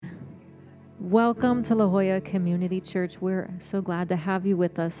Welcome to La Jolla Community Church. We're so glad to have you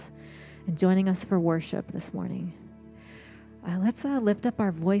with us and joining us for worship this morning. Let's lift up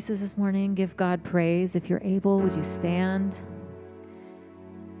our voices this morning, give God praise. If you're able, would you stand?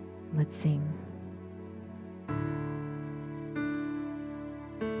 Let's sing.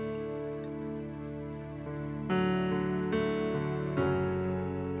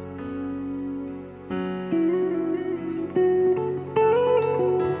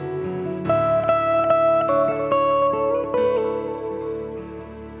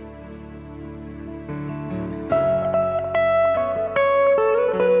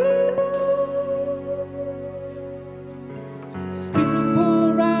 Spirit,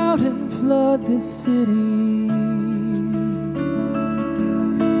 pour out and flood this city.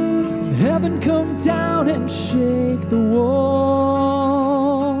 And heaven, come down and shake the walls.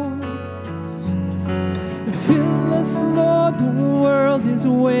 Fill us, Lord, the world is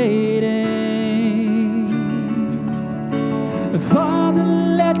waiting. Father,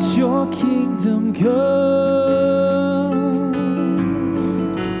 let your kingdom come.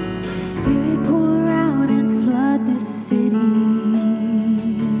 Spirit, pour out and flood this city.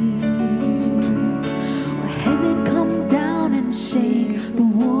 Heaven, come down and shake the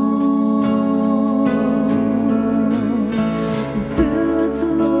walls. And fill us,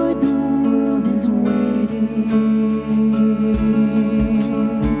 Lord, the world is waiting.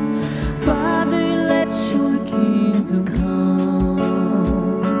 Father, let your kingdom come.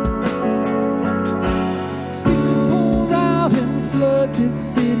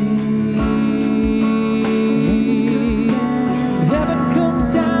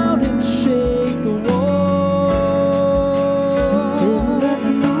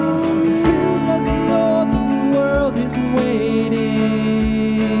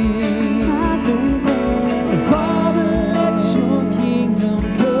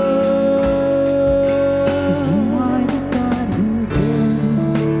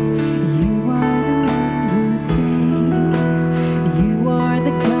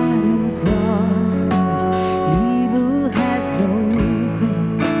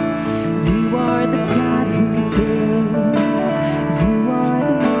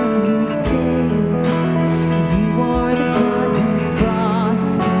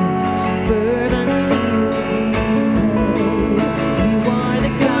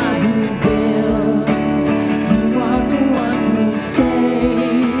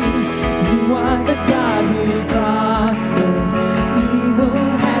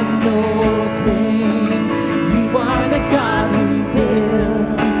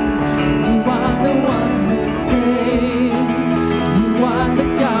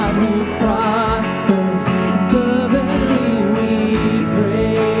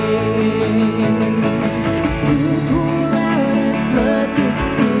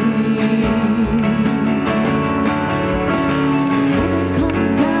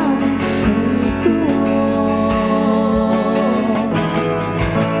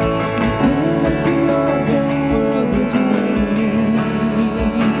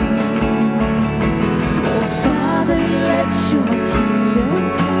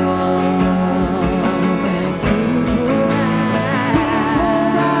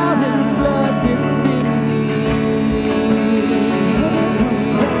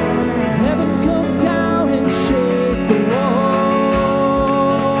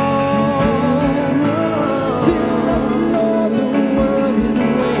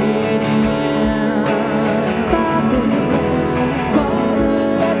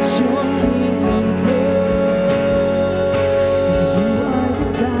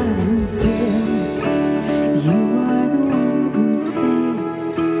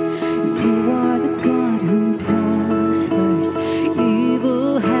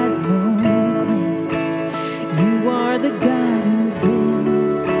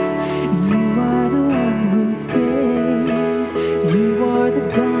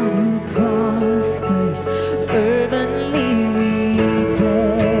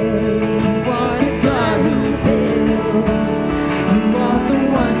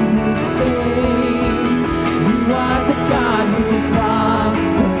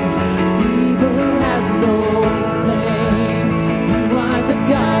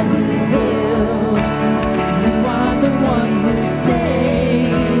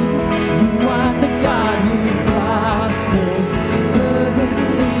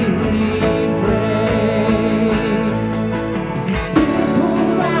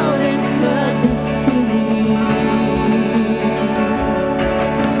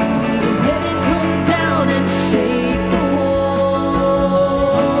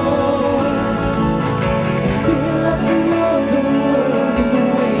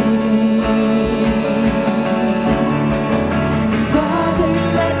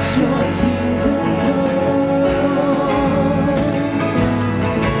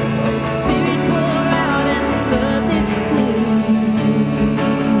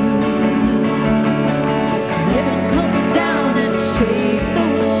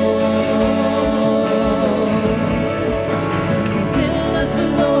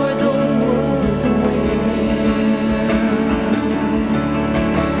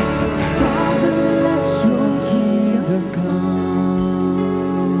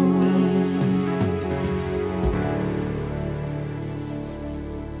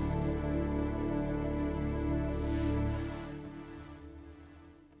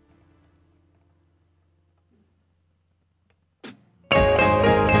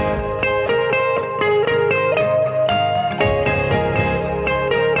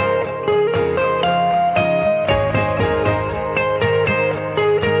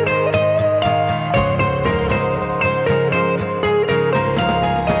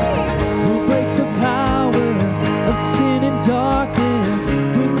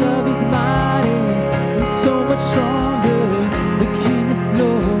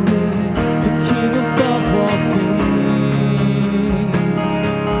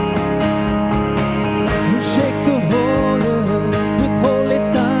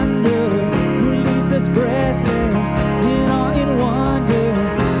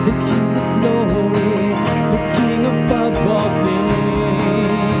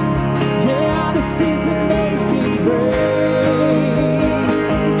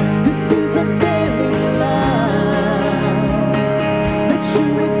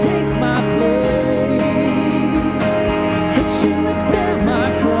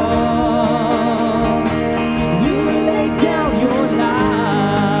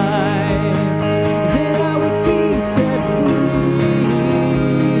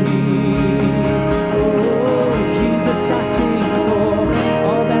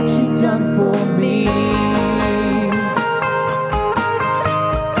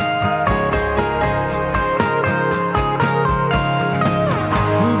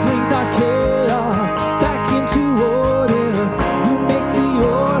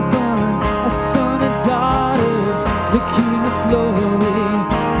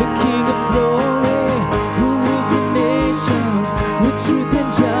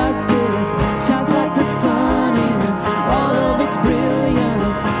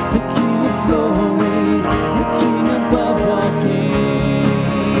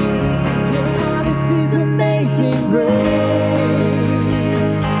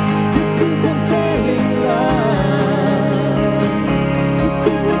 is unfailing love. That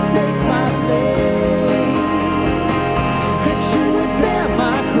you would take my place, that you would bear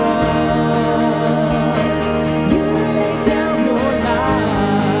my cross. You laid down your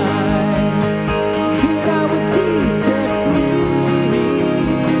life, that I would be set free.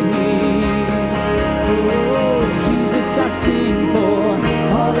 Oh, Jesus, I sing for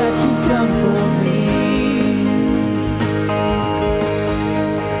all that you've done for me.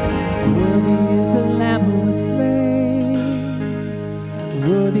 Worthy is the Lamb who was slain.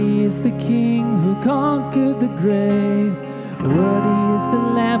 Worthy is the King who conquered the grave. Worthy is the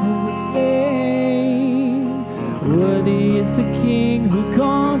Lamb who was slain. Worthy is the King who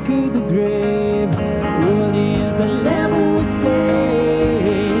conquered the grave. Worthy is the Lamb who was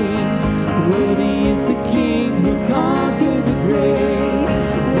slain. Worthy is the King who conquered the grave.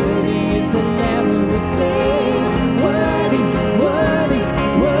 Worthy is the Lamb who was slain. Worthy, worthy,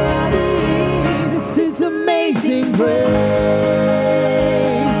 worthy. This is amazing grace.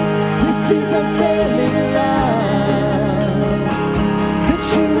 This is unfailing love. That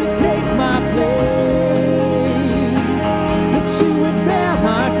you would take my place, that you would bear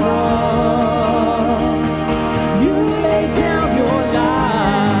my cross. You laid down your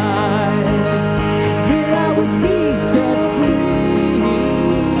life, that I would be set free.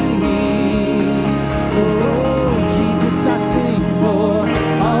 Oh, Jesus, I sing for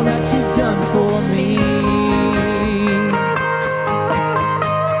all that you've done for me.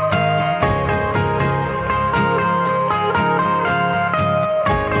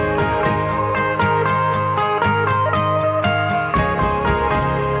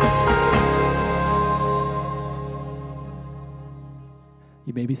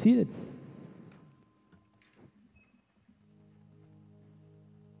 You may be seated.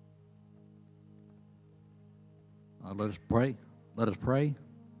 Let us pray. Let us pray.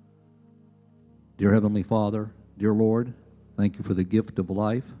 Dear Heavenly Father, dear Lord, thank you for the gift of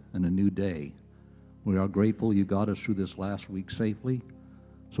life and a new day. We are grateful you got us through this last week safely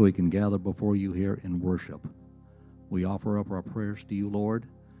so we can gather before you here in worship. We offer up our prayers to you, Lord,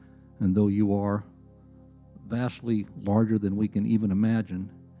 and though you are vastly larger than we can even imagine,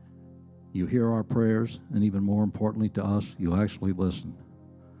 you hear our prayers, and even more importantly to us, you actually listen.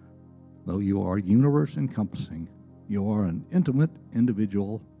 Though you are universe encompassing, you are an intimate,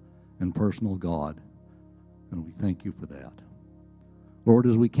 individual, and personal God, and we thank you for that. Lord,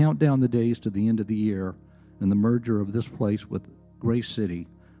 as we count down the days to the end of the year and the merger of this place with Grace City,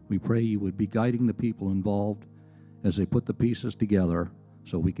 we pray you would be guiding the people involved as they put the pieces together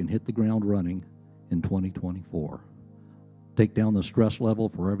so we can hit the ground running in 2024. Take down the stress level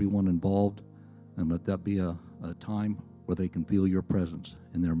for everyone involved, and let that be a time where they can feel your presence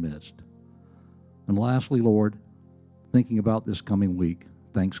in their midst. And lastly, Lord, thinking about this coming week,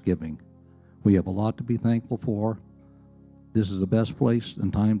 Thanksgiving, we have a lot to be thankful for. This is the best place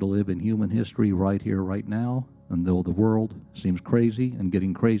and time to live in human history right here, right now, and though the world seems crazy and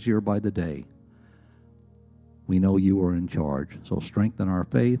getting crazier by the day, we know you are in charge. So strengthen our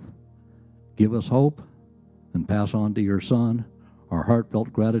faith, give us hope, and pass on to your Son our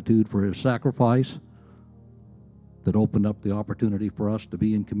heartfelt gratitude for his sacrifice that opened up the opportunity for us to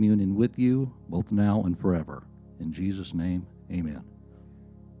be in communion with you, both now and forever. In Jesus' name, amen.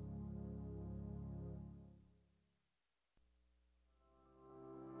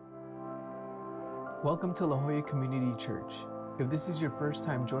 Welcome to La Jolla Community Church. If this is your first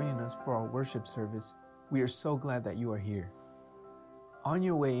time joining us for our worship service, we are so glad that you are here. On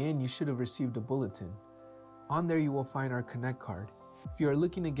your way in, you should have received a bulletin. On there, you will find our Connect card. If you are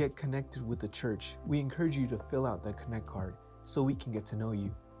looking to get connected with the church, we encourage you to fill out that Connect card so we can get to know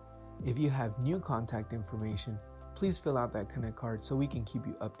you. If you have new contact information, please fill out that Connect card so we can keep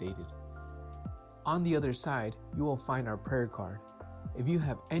you updated. On the other side, you will find our prayer card. If you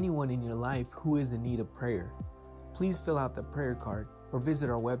have anyone in your life who is in need of prayer, please fill out the prayer card or visit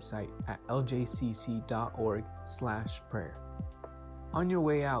our website at ljcc.org/prayer. On your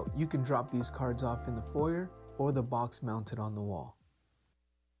way out, you can drop these cards off in the foyer or the box mounted on the wall.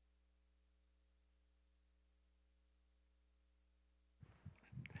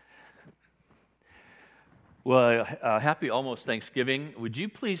 Well, happy almost Thanksgiving. Would you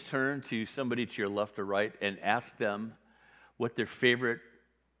please turn to somebody to your left or right and ask them what their favorite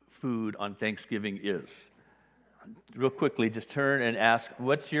food on Thanksgiving is? Real quickly, just turn and ask,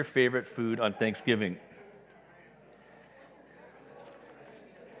 what's your favorite food on Thanksgiving?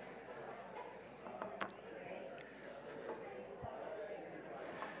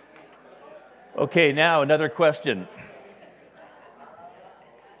 Okay, now another question.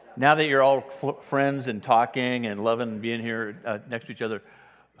 Now that you're all friends and talking and loving being here next to each other,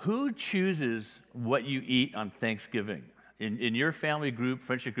 Who chooses what you eat on Thanksgiving? In your family group,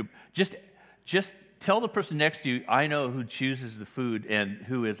 friendship group, just tell the person next to you, I know who chooses the food, and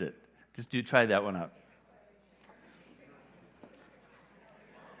who is it? Just try that one out.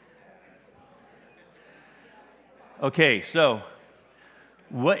 Okay, so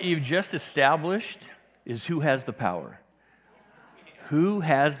what you've just established is who has the power. Who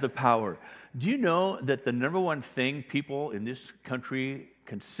has the power? Do you know that the number one thing people in this country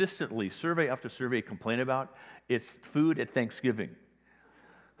consistently, survey after survey, complain about? It's food at Thanksgiving.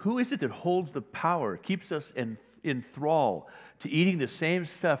 Who is it that holds the power, keeps us in thrall to eating the same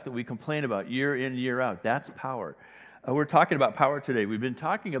stuff that we complain about year in, year out? That's power. We're talking about power today. We've been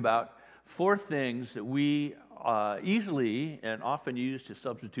talking about 4 things that we easily and often use to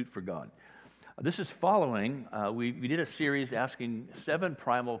substitute for God. This is following, we did a series asking 7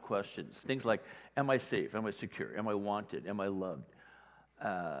 primal questions. Things like, am I safe? Am I secure? Am I wanted? Am I loved?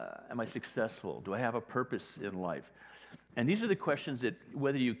 Am I successful? Do I have a purpose in life? And these are the questions that,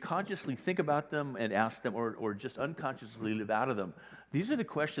 whether you consciously think about them and ask them or just unconsciously live out of them, these are the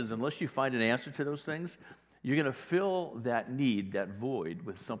questions, unless you find an answer to those things, you're going to fill that need, that void,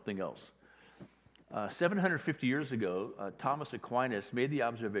 with something else. 750 years ago, Thomas Aquinas made the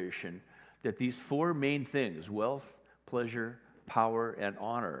observation that these 4 main things, wealth, pleasure, power, and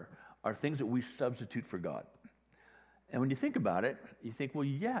honor, are things that we substitute for God. And when you think about it, you think, well,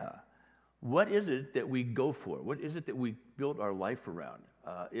 yeah, what is it that we go for? What is it that we build our life around?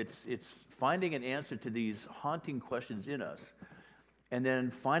 It's finding an answer to these haunting questions in us, and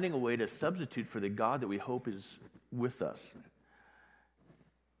then finding a way to substitute for the God that we hope is with us.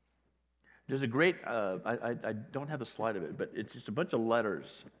 There's a great, I don't have the slide of it, but it's just a bunch of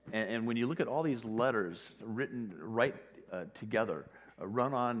letters. And when you look at all these letters written right together, a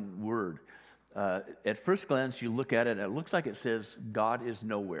run-on word, at first glance you look at it and it looks like it says, God is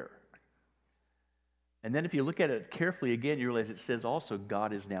nowhere. And then if you look at it carefully again, you realize it says also,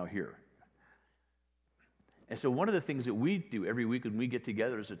 God is now here. And so one of the things that we do every week when we get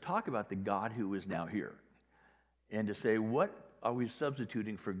together is to talk about the God who is now here. And to say, what are we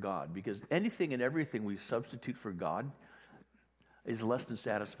substituting for God? Because anything and everything we substitute for God is less than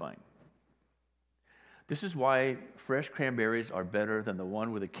satisfying. This is why fresh cranberries are better than the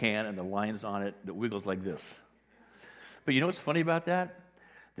one with a can and the lines on it that wiggles like this. But you know what's funny about that?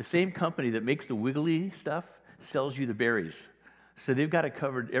 The same company that makes the wiggly stuff sells you the berries. So they've got it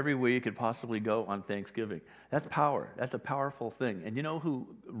covered every way you could possibly go on Thanksgiving. That's power. That's a powerful thing. And you know who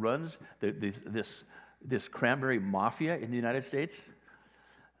runs this cranberry mafia in the United States?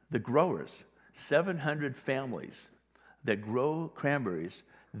 The growers. 700 families that grow cranberries.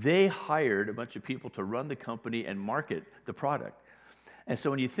 They hired a bunch of people to run the company and market the product. And so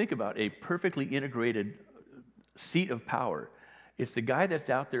when you think about a perfectly integrated seat of power, it's the guy that's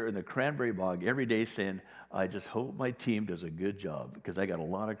out there in the cranberry bog every day saying, I just hope my team does a good job because I got a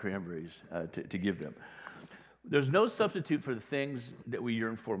lot of cranberries to give them. There's no substitute for the things that we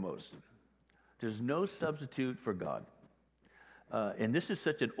yearn for most. There's no substitute for God. And this is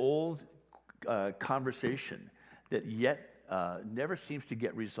such an old conversation that yet never seems to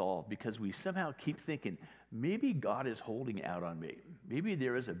get resolved because we somehow keep thinking, maybe God is holding out on me. Maybe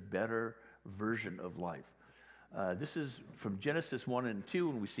there is a better version of life. This is from Genesis 1 and 2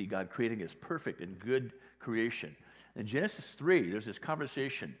 when we see God creating His perfect and good creation. In Genesis 3, there's this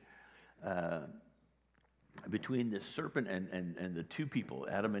conversation between the serpent and the 2 people,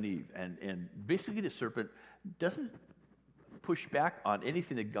 Adam and Eve. And basically the serpent doesn't push back on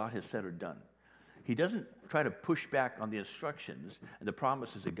anything that God has said or done. He doesn't try to push back on the instructions and the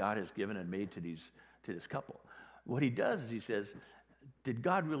promises that God has given and made to this couple. What he does is he says, did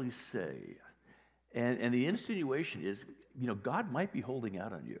God really say? And the insinuation is, God might be holding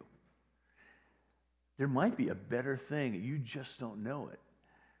out on you. There might be a better thing. You just don't know it.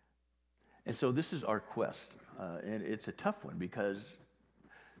 And so this is our quest. And it's a tough one because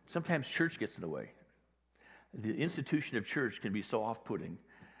sometimes church gets in the way. The institution of church can be so off-putting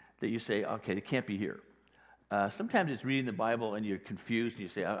that you say, okay, it can't be here. Sometimes it's reading the Bible and you're confused and you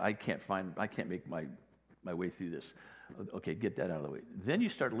say, I can't make my way through this. Okay, get that out of the way. Then you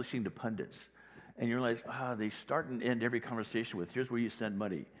start listening to pundits. And you realize, they start and end every conversation with, here's where you send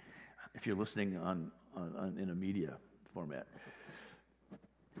money, if you're listening in a media format.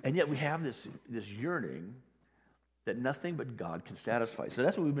 And yet we have this yearning that nothing but God can satisfy. So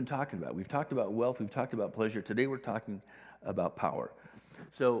that's what we've been talking about. We've talked about wealth, we've talked about pleasure. Today we're talking about power.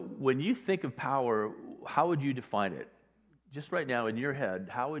 So when you think of power, how would you define it? Just right now in your head,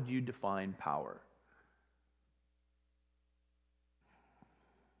 how would you define power?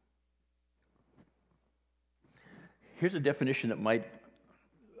 Here's a definition that might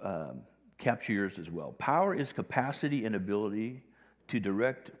capture yours as well. Power is capacity and ability to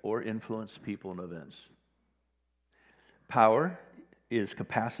direct or influence people and events. Power is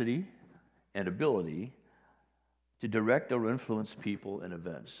capacity and ability to direct or influence people and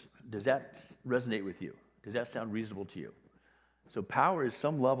events. Does that resonate with you? Does that sound reasonable to you? So power is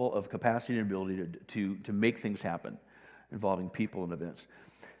some level of capacity and ability to make things happen involving people and events.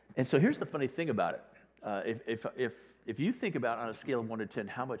 And so here's the funny thing about it. If you think about on a scale of 1 to 10,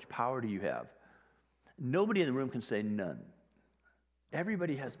 how much power do you have? Nobody in the room can say none.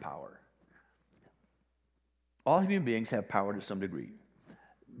 Everybody has power. All human beings have power to some degree.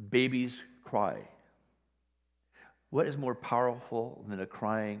 Babies cry. What is more powerful than a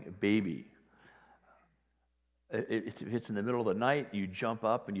crying baby? If it's in the middle of the night, you jump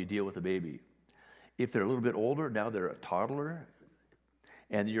up and you deal with the baby. If they're a little bit older, now they're a toddler,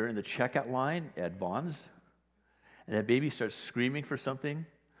 and you're in the checkout line at Vons, and that baby starts screaming for something,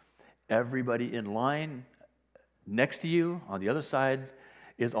 everybody in line next to you on the other side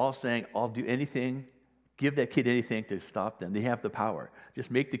is all saying, I'll do anything, give that kid anything to stop them. They have the power.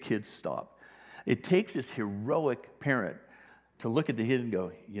 Just make the kids stop. It takes this heroic parent to look at the kid and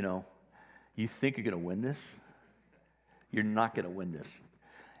go, you think you're going to win this? You're not going to win this.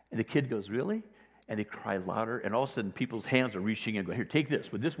 And the kid goes, really? And they cry louder, and all of a sudden people's hands are reaching in and go, here, take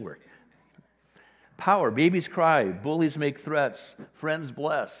this. Would this work? Power. Babies cry. Bullies make threats. Friends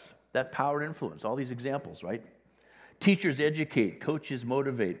bless. That's power and influence. All these examples, right? Teachers educate. Coaches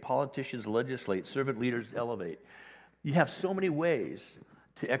motivate. Politicians legislate. Servant leaders elevate. You have so many ways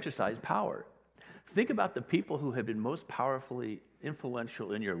to exercise power. Think about the people who have been most powerfully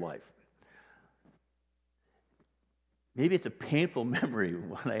influential in your life. Maybe it's a painful memory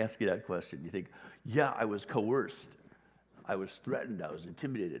when I ask you that question. You think, yeah, I was coerced. I was threatened. I was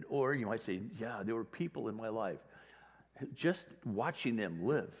intimidated. Or you might say, yeah, there were people in my life. Just watching them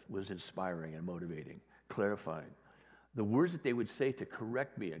live was inspiring and motivating, clarifying. The words that they would say to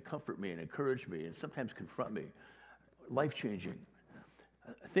correct me and comfort me and encourage me and sometimes confront me, life-changing.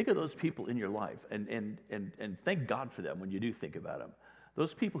 Think of those people in your life and thank God for them when you do think about them.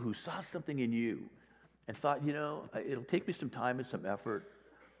 Those people who saw something in you and thought, it'll take me some time and some effort.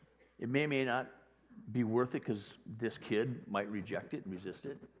 It may or may not be worth it because this kid might reject it and resist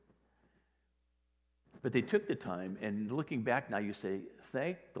it. But they took the time, and looking back now, you say,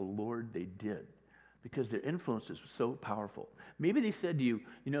 thank the Lord they did, because their influence is so powerful. Maybe they said to you,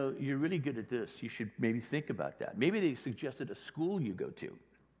 you're really good at this. You should maybe think about that. Maybe they suggested a school you go to.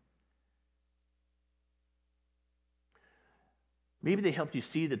 Maybe they helped you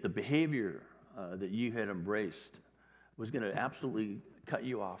see that the behavior that you had embraced was going to absolutely cut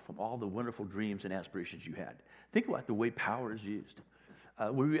you off from all the wonderful dreams and aspirations you had. Think about the way power is used.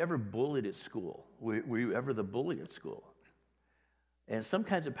 Were you ever bullied at school? Were you ever the bully at school? And some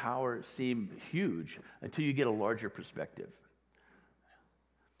kinds of power seem huge until you get a larger perspective.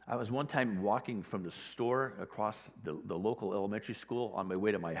 I was one time walking from the store across the local elementary school on my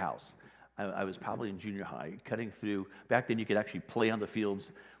way to my house. I was probably in junior high, cutting through. Back then, you could actually play on the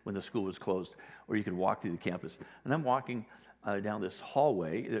fields when the school was closed, or you could walk through the campus. And I'm walking down this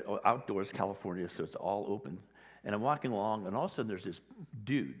hallway, outdoors, California, so it's all open. And I'm walking along, and all of a sudden, there's this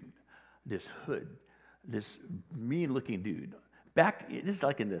dude, this hood, this mean-looking dude. This is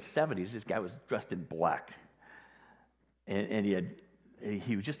like in the 70s, this guy was dressed in black. And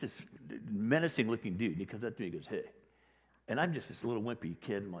he was just this menacing-looking dude. And he comes up to me and goes, hey. And I'm just this little wimpy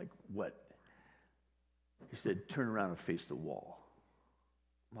kid. I'm like, what? He said, turn around and face the wall.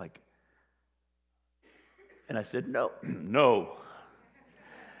 I'm like, and I said, no.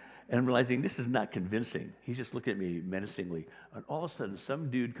 And I'm realizing this is not convincing. He's just looking at me menacingly. And all of a sudden, some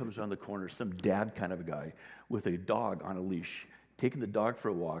dude comes around the corner, some dad kind of a guy, with a dog on a leash, taking the dog for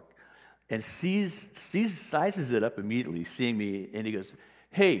a walk, and sizes it up immediately, seeing me, and he goes,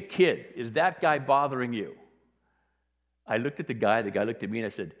 hey, kid, is that guy bothering you? I looked at the guy looked at me, and I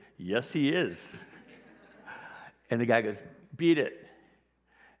said, yes, he is. And the guy goes, beat it.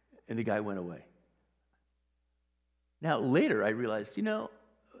 And the guy went away. Now, later, I realized,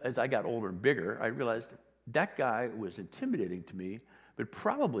 as I got older and bigger, I realized that guy was intimidating to me, but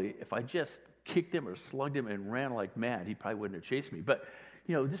probably if I just kicked him or slugged him and ran like mad, he probably wouldn't have chased me. But,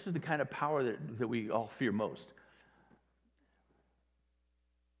 this is the kind of power that we all fear most.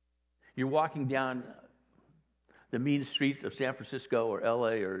 You're walking down the mean streets of San Francisco or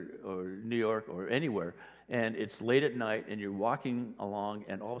LA or New York or anywhere, and it's late at night, and you're walking along,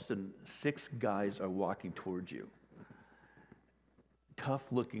 and all of a sudden, 6 guys are walking towards you.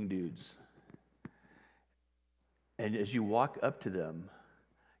 Tough-looking dudes. And as you walk up to them,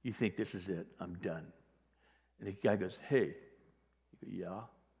 you think, this is it, I'm done. And the guy goes, hey. You go, yeah?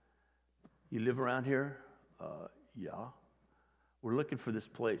 You live around here? Yeah. We're looking for this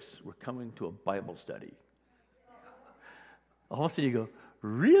place. We're coming to a Bible study. All of a sudden you go,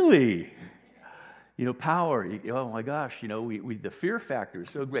 really? Power. Oh my gosh, the fear factor is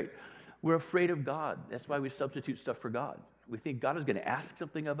so great. We're afraid of God. That's why we substitute stuff for God. We think God is going to ask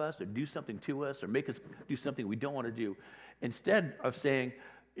something of us or do something to us or make us do something we don't want to do. Instead of saying,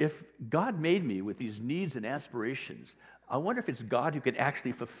 if God made me with these needs and aspirations, I wonder if it's God who can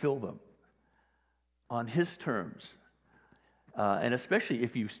actually fulfill them on his terms. And especially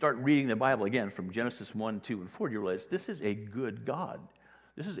if you start reading the Bible again from Genesis 1, 2, and 4, you realize this is a good God.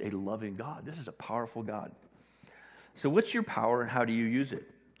 This is a loving God. This is a powerful God. So what's your power and how do you use it?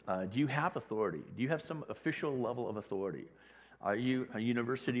 Do you have authority? Do you have some official level of authority? Are you a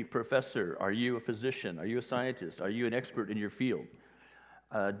university professor? Are you a physician? Are you a scientist? Are you an expert in your field?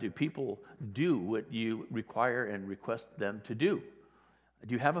 Do people do what you require and request them to do?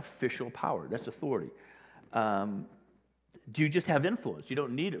 Do you have official power? That's authority. Do you just have influence? You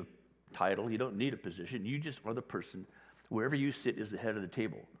don't need a title. You don't need a position. You just are the person. Wherever you sit is the head of the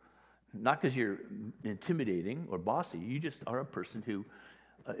table. Not because you're intimidating or bossy. You just are a person who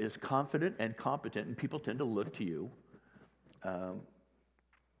is confident and competent, and people tend to look to you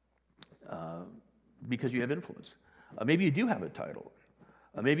because you have influence. Maybe you do have a title.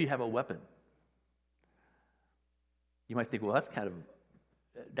 Maybe you have a weapon. You might think, well,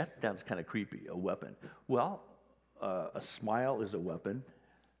 that sounds kind of creepy, a weapon. Well, a smile is a weapon.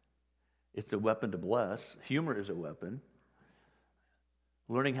 It's a weapon to bless. Humor is a weapon.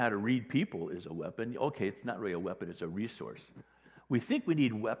 Learning how to read people is a weapon. Okay, it's not really a weapon, it's a resource. We think we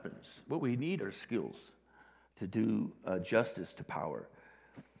need weapons. What we need are skills to do justice to power.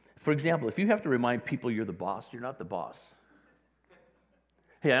 For example, if you have to remind people you're the boss, you're not the boss.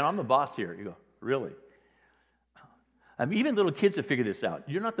 Hey, I'm the boss here. You go, really? Even little kids have figured this out.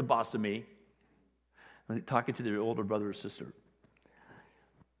 You're not the boss of me. Talking to their older brother or sister.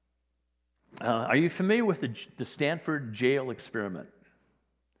 Are you familiar with the Stanford jail experiment?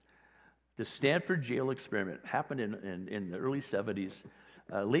 The Stanford jail experiment happened in the early 70s,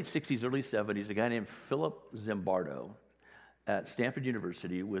 late 60s, early 70s. A guy named Philip Zimbardo at Stanford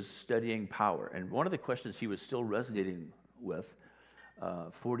University was studying power. And one of the questions he was still resonating with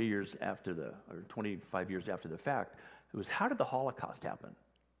 40 years after or 25 years after the fact, it was, how did the Holocaust happen?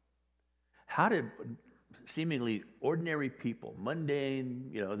 How did seemingly ordinary people,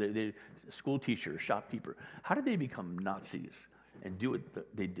 mundane, the school teacher, shopkeeper, how did they become Nazis and do what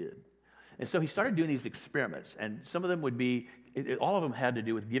they did? And so he started doing these experiments, and some of them would be, all of them had to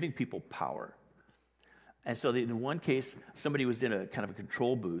do with giving people power. And so in one case, somebody was in a kind of a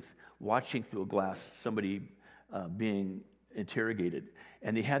control booth, watching through a glass somebody being interrogated,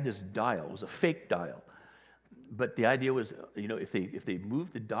 and they had this dial. It was a fake dial. But the idea was, if they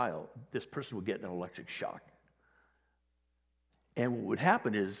moved the dial, this person would get an electric shock. And what would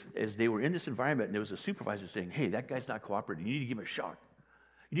happen is, as they were in this environment, and there was a supervisor saying, hey, that guy's not cooperating. You need to give him a shock.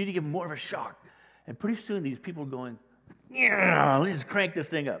 You need to give him more of a shock. And pretty soon, these people were going, yeah, let's just crank this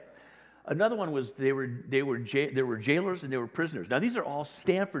thing up. Another one was there were jailers and there were prisoners. Now, these are all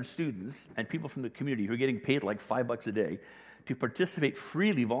Stanford students and people from the community who are getting paid like $5 a day to participate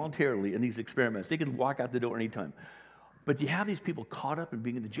freely, voluntarily in these experiments. They could walk out the door anytime. But you have these people caught up in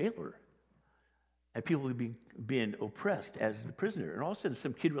being the jailer, and people being oppressed as the prisoner. And all of a sudden,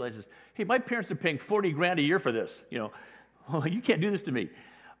 some kid realizes, hey, my parents are paying $40,000 a year for this. Oh, you can't do this to me.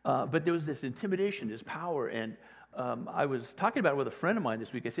 But there was this intimidation, this power, and I was talking about it with a friend of mine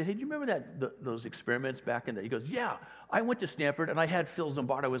this week. I said, hey, do you remember those experiments back in the... He goes, yeah, I went to Stanford, and I had Phil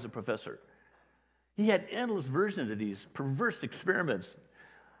Zimbardo as a professor. He had endless versions of these perverse experiments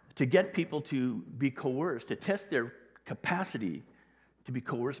to get people to be coerced, to test their capacity to be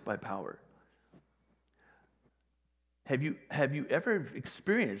coerced by power. Have you ever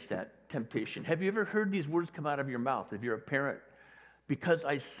experienced that temptation? Have you ever heard these words come out of your mouth if you're a parent? Because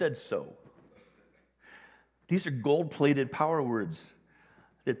I said so. These are gold-plated power words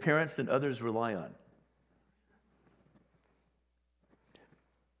that parents and others rely on.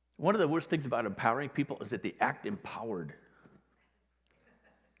 One of the worst things about empowering people is that they act empowered.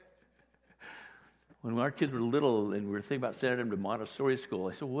 When our kids were little and we were thinking about sending them to Montessori school,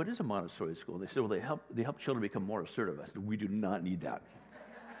 I said, well, what is a Montessori school? They said, well, they help children become more assertive. I said, we do not need that.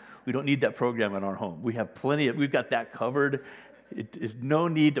 We don't need that program in our home. We have we've got that covered. It is no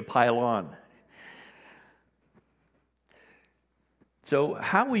need to pile on. So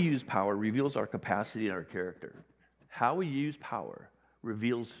how we use power reveals our capacity and our character. How we use power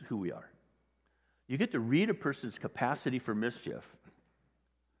reveals who we are. You get to read a person's capacity for mischief,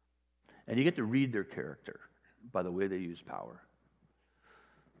 and you get to read their character by the way they use power.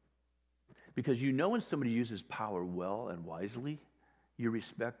 Because you know when somebody uses power well and wisely, you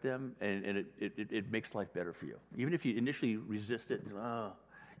respect them, and it makes life better for you. Even if you initially resist it,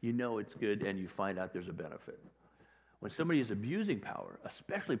 you know it's good, and you find out there's a benefit. When somebody is abusing power,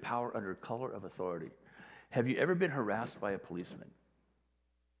 especially power under color of authority, have you ever been harassed by a policeman?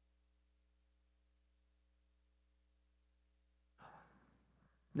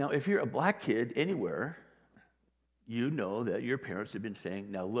 Now, if you're a black kid anywhere, you know that your parents have been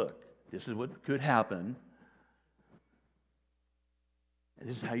saying, now look, this is what could happen, and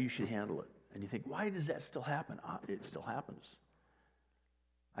this is how you should handle it. And you think, why does that still happen? It still happens.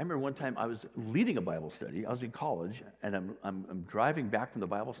 I remember one time I was leading a Bible study. I was in college, and I'm driving back from the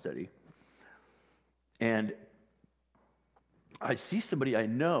Bible study, and I see somebody I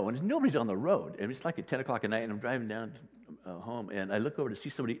know, and nobody's on the road. And it's like at 10 o'clock at night, and I'm driving down home, and I look over to see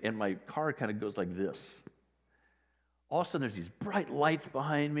somebody, and my car kind of goes like this. All of a sudden, there's these bright lights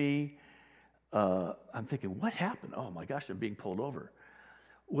behind me. I'm thinking, what happened? Oh my gosh, I'm being pulled over.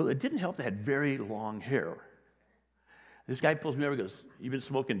 Well, it didn't help that I had very long hair. This guy pulls me over and goes, you been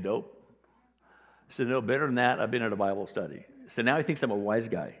smoking dope? I said, no, better than that, I've been at a Bible study. So now he thinks I'm a wise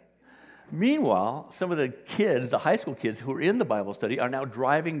guy. Meanwhile, some of the kids, the high school kids who were in the Bible study, are now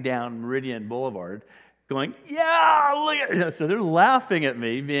driving down Meridian Boulevard going, yeah, look at it. So they're laughing at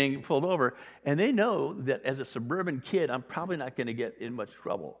me being pulled over, and they know that as a suburban kid, I'm probably not going to get in much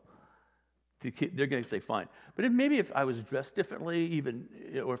trouble. They're going to say, fine. But maybe if I was dressed differently,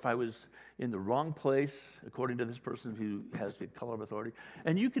 or if I was in the wrong place, according to this person who has the color of authority,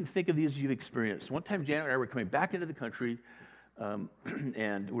 and you can think of these you've experienced. One time, Janet and I were coming back into the country,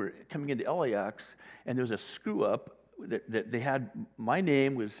 and we're coming into LAX, and there was a screw-up that they had. My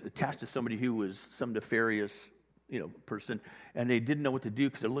name was attached to somebody who was some nefarious, person, and they didn't know what to do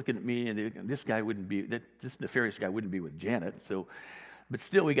because they're looking at me, and this nefarious guy wouldn't be with Janet, so. But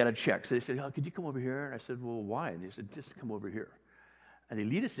still, we got to check. So they said, could you come over here? And I said, well, why? And they said, just come over here. And they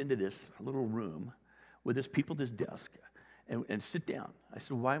lead us into this little room with this people at this desk and sit down. I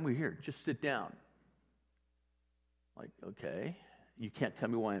said, why am we here? Just sit down. Like, okay. You can't tell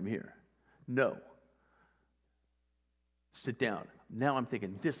me why I'm here. No. Sit down. Now I'm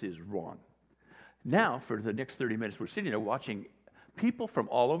thinking, this is wrong. Now, for the next 30 minutes, we're sitting there watching people from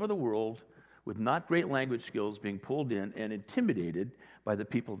all over the world with not great language skills being pulled in and intimidated by the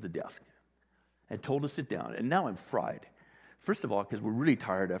people at the desk and told to sit down. And now I'm fried. First of all, because we're really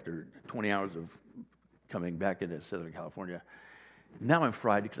tired after 20 hours of coming back into Southern California. Now I'm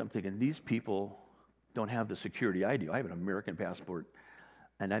fried because I'm thinking, these people don't have the security I do. I have an American passport,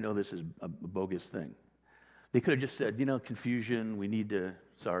 and I know this is a bogus thing. They could have just said, confusion, we need to,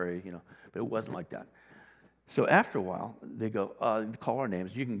 sorry, but it wasn't like that. So after a while, they go, call our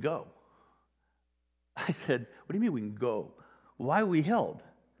names, you can go. I said, what do you mean we can go? Why are we held?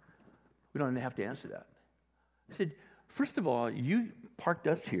 We don't have to answer that. I said, first of all, you parked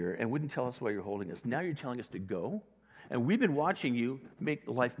us here and wouldn't tell us why you're holding us. Now you're telling us to go? And we've been watching you make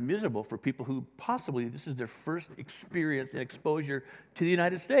life miserable for people who possibly this is their first experience and exposure to the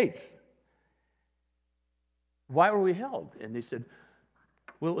United States. Why were we held? And they said,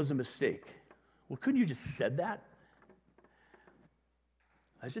 well, it was a mistake. Well, couldn't you just said that?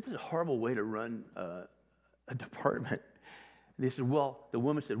 I said, this is a horrible way to run a department. And they said, the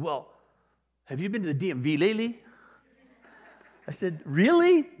woman said, have you been to the DMV lately? I said,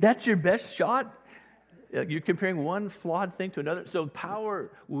 really? That's your best shot? You're comparing one flawed thing to another? So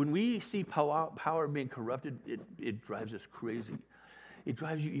power, when we see power being corrupted, it drives us crazy. It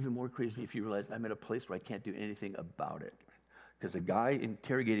drives you even more crazy if you realize I'm at a place where I can't do anything about it. Because the guy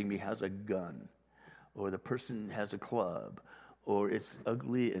interrogating me has a gun, or the person has a club, or it's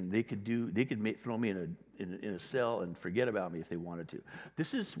ugly, and they could throw me in a cell and forget about me if they wanted to.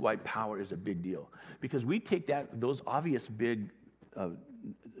 This is why power is a big deal, because we take those obvious big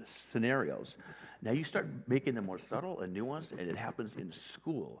scenarios. Now you start making them more subtle and nuanced, and it happens in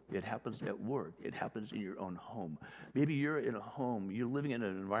school. It happens at work. It happens in your own home. Maybe you're in a home. You're living in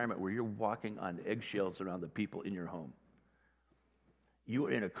an environment where you're walking on eggshells around the people in your home. You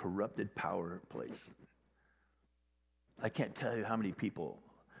are in a corrupted power place. I can't tell you how many people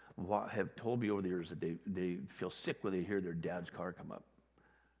have told me over the years that they feel sick when they hear their dad's car come up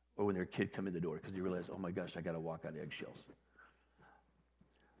or when their kid come in the door because they realize, oh my gosh, I got to walk on eggshells.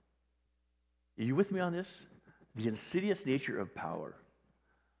 Are you with me on this? The insidious nature of power.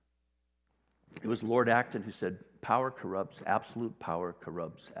 It was Lord Acton who said, power corrupts, absolute power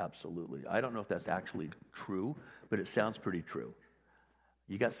corrupts absolutely. I don't know if that's actually true, but it sounds pretty true.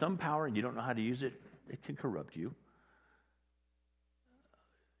 You got some power and you don't know how to use it, it can corrupt you.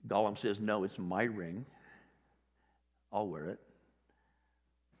 Gollum says, no, it's my ring. I'll wear it.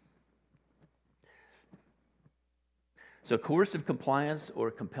 So coercive compliance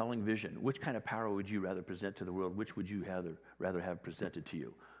or compelling vision. Which kind of power would you rather present to the world? Which would you rather have presented to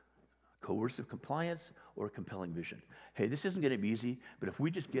you? Coercive compliance or compelling vision? Hey, this isn't going to be easy, but if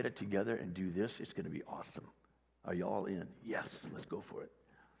we just get it together and do this, it's going to be awesome. Are you all in? Yes, let's go for it.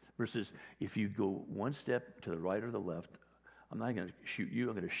 Versus if you go one step to the right or the left, I'm not going to shoot you,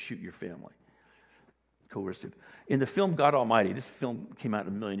 I'm going to shoot your family. Coercive. In the film God Almighty, this film came out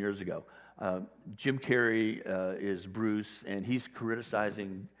 1 million years ago. Jim Carrey is Bruce, and he's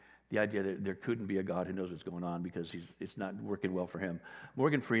criticizing the idea that there couldn't be a God who knows what's going on because it's not working well for him.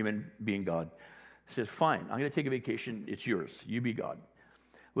 Morgan Freeman, being God, says, fine, I'm going to take a vacation. It's yours. You be God.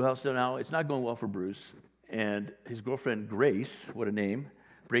 Well, so now it's not going well for Bruce, and his girlfriend, Grace, what a name,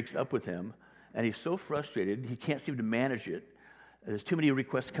 breaks up with him, and he's so frustrated, he can't seem to manage it. There's too many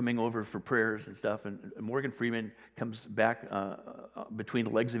requests coming over for prayers and stuff, and Morgan Freeman comes back between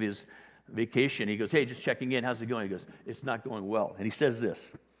the legs of his vacation. He goes, hey, just checking in. How's it going? He goes, it's not going well. And he says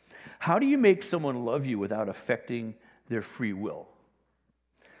this, how do you make someone love you without affecting their free will?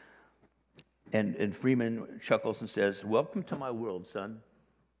 And Freeman chuckles and says, welcome to my world, son.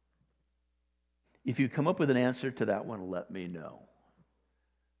 If you come up with an answer to that one, let me know.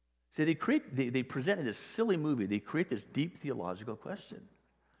 So they present in this silly movie, they create this deep theological question.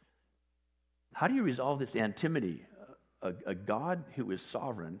 How do you resolve this antinomy? A God who is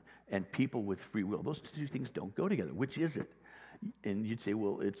sovereign and people with free will. Those two things don't go together. Which is it? And you'd say,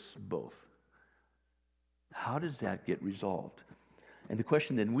 well, it's both. How does that get resolved? And the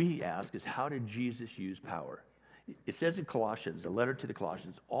question then we ask is, how did Jesus use power? It says in Colossians, a letter to the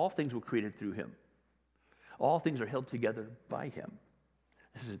Colossians, all things were created through him. All things are held together by him.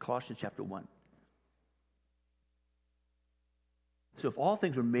 This is in Colossians chapter 1. So if all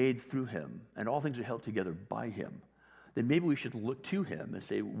things were made through him and all things are held together by him, then maybe we should look to him and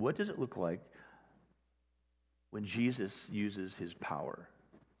say, what does it look like when Jesus uses his power?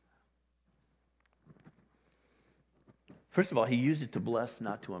 First of all, he used it to bless,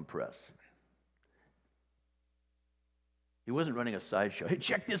 not to impress. He wasn't running a sideshow. Hey,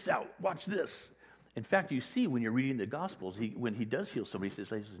 check this out. Watch this. In fact, you see when you're reading the Gospels, when he does heal somebody, he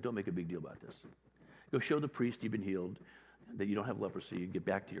says, don't make a big deal about this. Go show the priest you've been healed, that you don't have leprosy, and get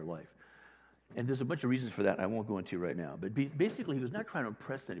back to your life. And there's a bunch of reasons for that I won't go into right now. But basically, he was not trying to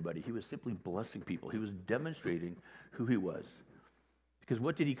impress anybody. He was simply blessing people. He was demonstrating who he was. Because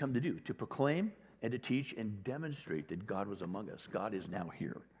what did he come to do? To proclaim and to teach and demonstrate that God was among us. God is now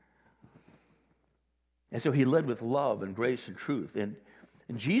here. And so he led with love and grace and truth. And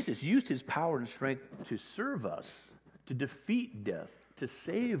Jesus used his power and strength to serve us, to defeat death, to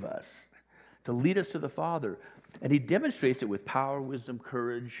save us, to lead us to the Father. And he demonstrates it with power, wisdom,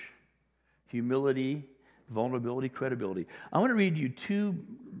 courage, humility, vulnerability, credibility. I want to read you two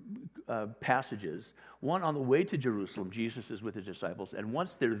passages. One on the way to Jerusalem, Jesus is with his disciples, and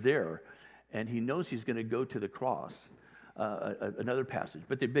once they're there, and he knows he's going to go to the cross, another passage.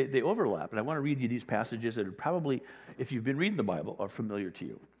 But they overlap, and I want to read you these passages that are probably, if you've been reading the Bible, are familiar to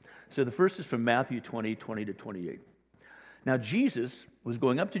you. So the first is from Matthew 20 to 28. Now Jesus was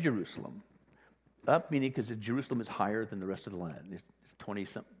going up to Jerusalem. Up meaning because Jerusalem is higher than the rest of the land. It's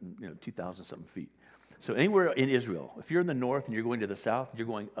 20-something, 2,000-something feet. So anywhere in Israel, if you're in the north and you're going to the south, you're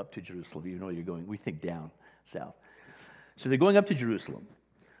going up to Jerusalem. You know you're going, we think down south. So they're going up to Jerusalem.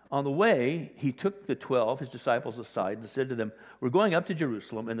 On the way, he took the 12, his disciples, aside and said to them, we're going up to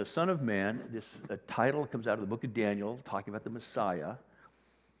Jerusalem, and the Son of Man, this title comes out of the book of Daniel, talking about the Messiah,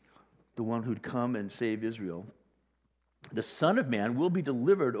 the one who'd come and save Israel. The Son of Man will be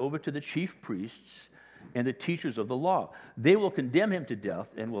delivered over to the chief priests and the teachers of the law. They will condemn him to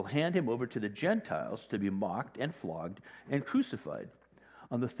death and will hand him over to the Gentiles to be mocked and flogged and crucified.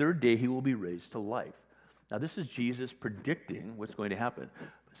 On the third day, he will be raised to life. Now, this is Jesus predicting what's going to happen.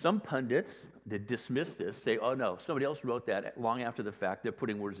 Some pundits that dismiss this say, oh, no, somebody else wrote that long after the fact. They're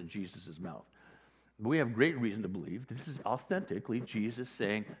putting words in Jesus' mouth. But we have great reason to believe this is authentically Jesus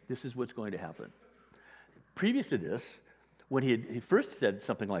saying this is what's going to happen. Previous to this, when he first said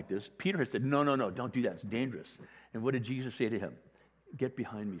something like this, Peter had said, no, don't do that. It's dangerous. And what did Jesus say to him? Get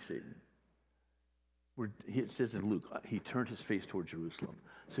behind me, Satan. It says in Luke, he turned his face toward Jerusalem.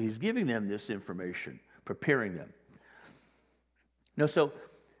 So he's giving them this information, preparing them. Now, so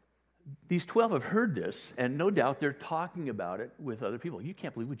these 12 have heard this, and no doubt they're talking about it with other people. You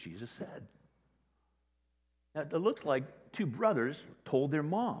can't believe what Jesus said. Now, it looks like two brothers told their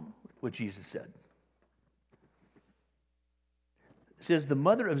mom what Jesus said. It says, the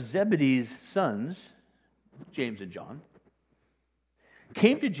mother of Zebedee's sons, James and John,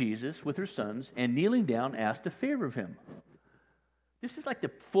 came to Jesus with her sons and kneeling down asked a favor of him. This is like the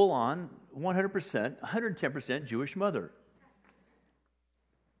full-on 100%, 110% Jewish mother.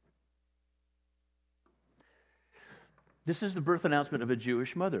 This is the birth announcement of a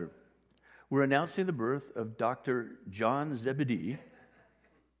Jewish mother. We're announcing the birth of Dr. John Zebedee.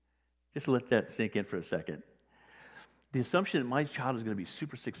 Just let that sink in for a second. The assumption that my child is going to be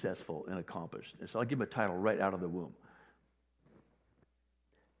super successful and accomplished. And so I'll give him a title right out of the womb.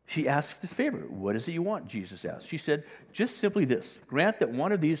 She asks this favor. What is it you want? Jesus asked. She said, just simply this. Grant that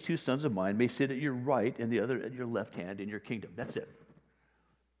one of these two sons of mine may sit at your right and the other at your left hand in your kingdom. That's it.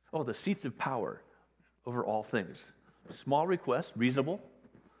 Oh, the seats of power over all things. Small request, reasonable.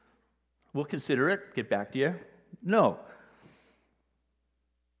 We'll consider it, get back to you. No.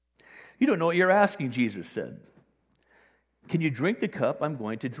 You don't know what you're asking, Jesus said. Can you drink the cup I'm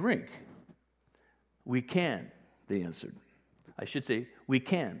going to drink? We can, they answered. I should say, we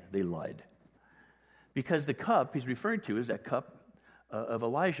can, they lied. Because the cup he's referring to is that cup of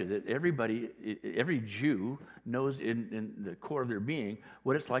Elijah that every Jew knows in the core of their being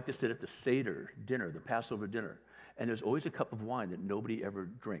what it's like to sit at the Seder dinner, the Passover dinner. And there's always a cup of wine that nobody ever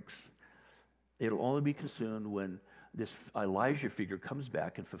drinks. It'll only be consumed when this Elijah figure comes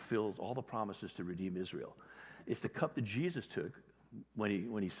back and fulfills all the promises to redeem Israel. It's the cup that Jesus took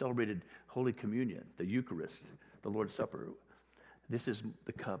when he celebrated Holy Communion, the Eucharist, the Lord's Supper. This is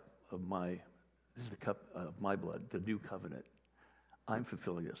the cup of my blood, the new covenant. I'm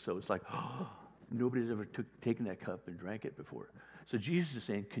fulfilling this. So it's like, nobody's ever taken that cup and drank it before. So Jesus is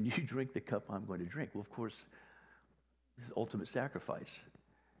saying, can you drink the cup I'm going to drink? Well, of course, this is ultimate sacrifice.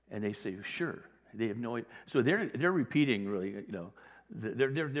 And they say, sure. They have no idea. So they're repeating, really,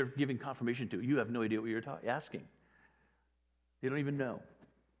 they're giving confirmation to it. You have no idea what you're asking. They don't even know.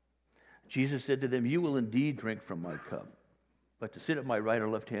 Jesus said to them, you will indeed drink from my cup, but to sit at my right or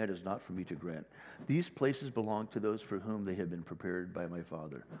left hand is not for me to grant. These places belong to those for whom they have been prepared by my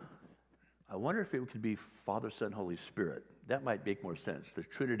Father. I wonder if it could be Father, Son, Holy Spirit. That might make more sense. The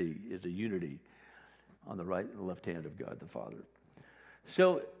Trinity is a unity on the right and the left hand of God the Father.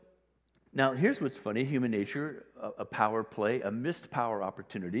 So now here's what's funny. Human nature, a power play, a missed power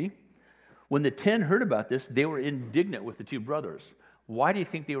opportunity. When the 10 heard about this, they were indignant with the two brothers. Why do you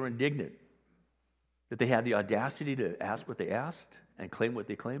think they were indignant? That they had the audacity to ask what they asked and claim what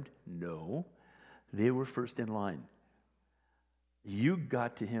they claimed? No. They were first in line. You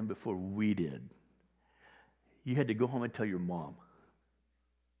got to him before we did. You had to go home and tell your mom.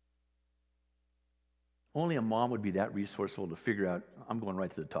 Only a mom would be that resourceful to figure out, I'm going right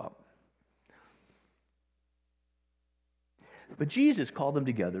to the top. But Jesus called them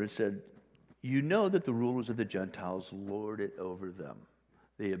together and said, you know that the rulers of the Gentiles lord it over them.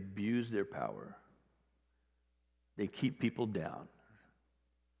 They abuse their power. They keep people down.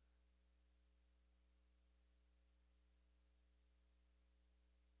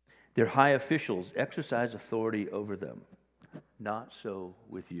 Their high officials exercise authority over them. Not so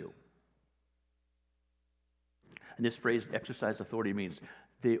with you. And this phrase, exercise authority, means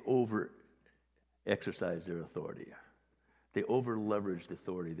they over-exercise their authority. They over-leverage the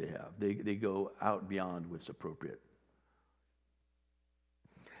authority they have. They go out beyond what's appropriate.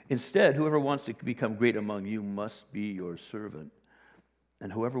 Instead, whoever wants to become great among you must be your servant,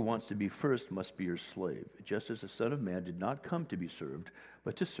 and whoever wants to be first must be your slave, just as the Son of Man did not come to be served,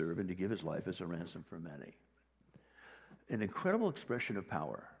 but to serve and to give his life as a ransom for many. An incredible expression of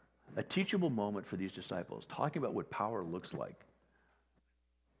power, a teachable moment for these disciples, talking about what power looks like.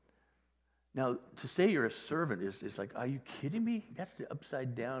 Now, to say you're a servant is like, are you kidding me? That's the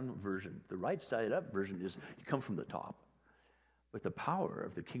upside down version. The right side up version is you come from the top. But the power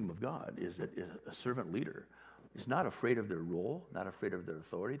of the kingdom of God is that a servant leader is not afraid of their role, not afraid of their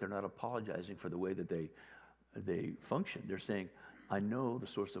authority. They're not apologizing for the way that they function. They're saying, I know the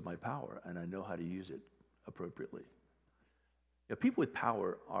source of my power, and I know how to use it appropriately. Now, people with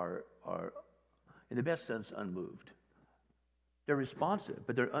power are, in the best sense, unmoved. They're responsive,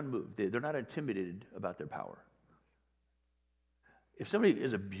 but they're unmoved. They're not intimidated about their power. If somebody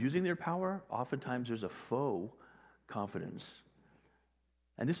is abusing their power, oftentimes there's a faux confidence.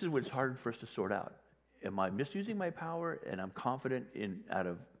 And this is what's hard for us to sort out. Am I misusing my power and I'm confident out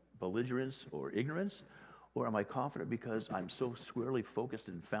of belligerence or ignorance? Or am I confident because I'm so squarely focused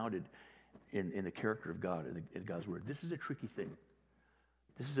and founded in the character of God and in God's word? This is a tricky thing.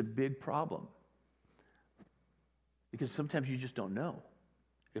 This is a big problem. Because sometimes you just don't know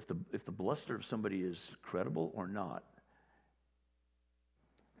if the bluster of somebody is credible or not.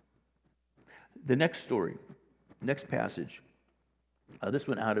 The next story, next passage, this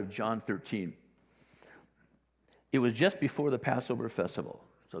one out of John 13. It was just before the Passover festival.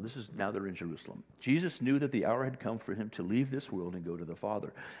 So this is now they're in Jerusalem. Jesus knew that the hour had come for him to leave this world and go to the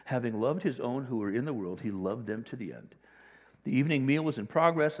Father. Having loved his own who were in the world, he loved them to the end. The evening meal was in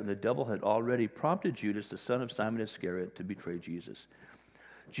progress, and the devil had already prompted Judas, the son of Simon Iscariot, to betray Jesus.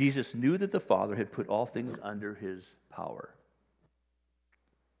 Jesus knew that the Father had put all things under his power,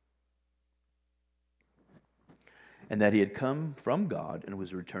 and that he had come from God and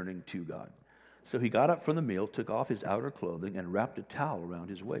was returning to God. So he got up from the meal, took off his outer clothing, and wrapped a towel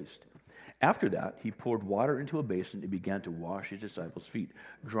around his waist. After that, he poured water into a basin and began to wash his disciples' feet,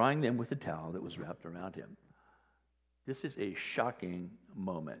 drying them with the towel that was wrapped around him. This is a shocking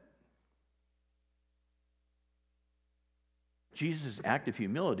moment. Jesus' act of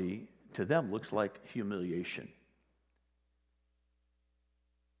humility to them looks like humiliation.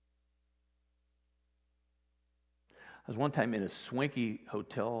 I was one time in a swanky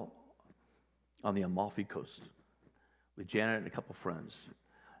hotel on the Amalfi Coast with Janet and a couple friends.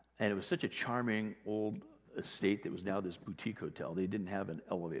 And it was such a charming old estate that was now this boutique hotel. They didn't have an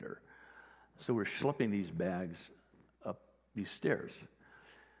elevator. So we're schlepping these bags up these stairs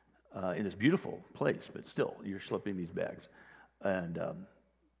in this beautiful place, but still, you're schlepping these bags. And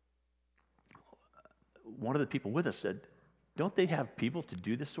one of the people with us said, "Don't they have people to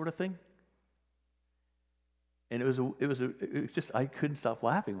do this sort of thing?" And it was just, I couldn't stop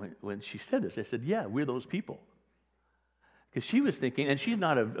laughing when she said this. I said, "Yeah, we're those people." Because she was thinking, and she's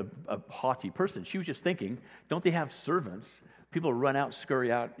not a haughty person, she was just thinking, don't they have servants? People run out, scurry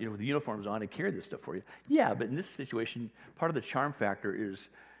out, with the uniforms on and carry this stuff for you. Yeah, but in this situation, part of the charm factor is,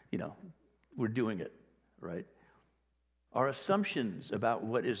 we're doing it, right? Our assumptions about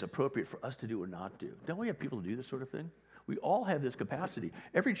what is appropriate for us to do or not do. Don't we have people to do this sort of thing? We all have this capacity.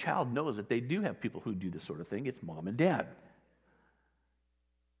 Every child knows that they do have people who do this sort of thing. It's mom and dad.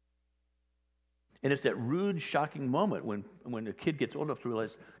 And it's that rude, shocking moment when a kid gets old enough to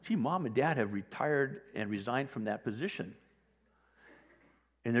realize, gee, mom and dad have retired and resigned from that position.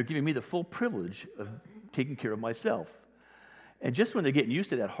 And they're giving me the full privilege of taking care of myself. And just when they're getting used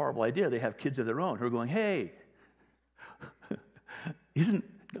to that horrible idea, they have kids of their own who are going, hey,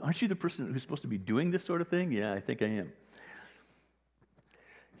 aren't you the person who's supposed to be doing this sort of thing? Yeah, I think I am.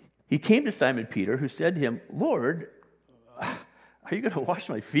 He came to Simon Peter, who said to him, Lord, are you going to wash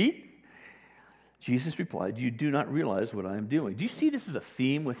my feet? Jesus replied, you do not realize what I am doing. Do you see this as a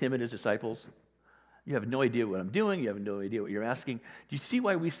theme with him and his disciples? You have no idea what I'm doing. You have no idea what you're asking. Do you see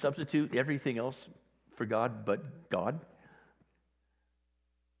why we substitute everything else for God but God?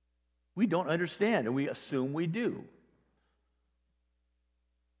 We don't understand, and we assume we do.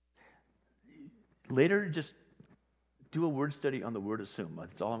 Later, just do a word study on the word assume.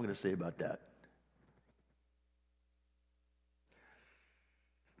 That's all I'm going to say about that.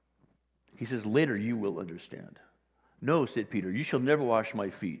 He says, later you will understand. No, said Peter, you shall never wash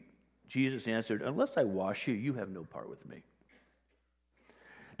my feet. Jesus answered, unless I wash you, you have no part with me.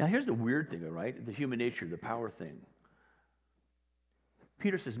 Now here's the weird thing, all right? The human nature, the power thing.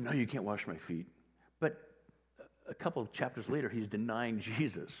 Peter says, no, you can't wash my feet. But a couple of chapters later, he's denying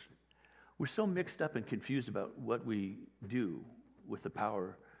Jesus. We're so mixed up and confused about what we do with the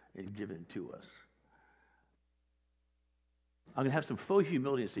power given to us. I'm going to have some faux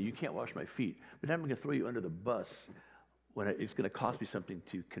humility and say, you can't wash my feet, but then I'm going to throw you under the bus when it's going to cost me something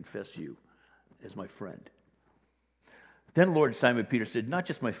to confess you as my friend. Then Lord Simon Peter said, not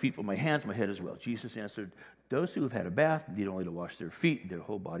just my feet, but my hands, my head as well. Jesus answered, those who have had a bath need only to wash their feet. Their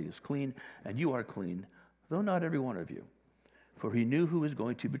whole body is clean, and you are clean, though not every one of you. For he knew who was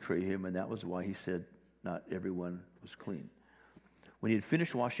going to betray him, and that was why he said not everyone was clean. When he had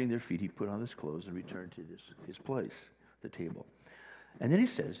finished washing their feet, he put on his clothes and returned to his place, the table. And then he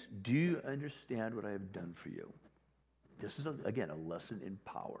says, do you understand what I have done for you? This is, again, a lesson in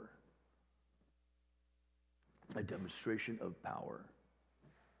power. A demonstration of power.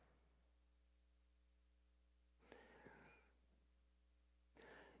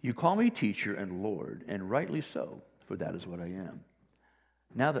 You call me teacher and Lord, and rightly so, for that is what I am.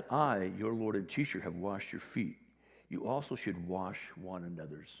 Now that I, your Lord and teacher, have washed your feet, you also should wash one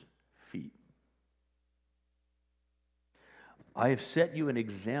another's feet. I have set you an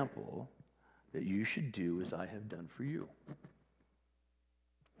example that you should do as I have done for you.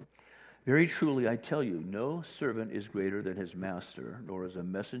 Very truly, I tell you, no servant is greater than his master, nor is a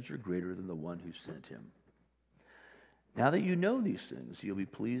messenger greater than the one who sent him. Now that you know these things, you'll be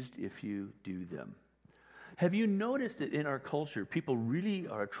pleased if you do them. Have you noticed that in our culture, people really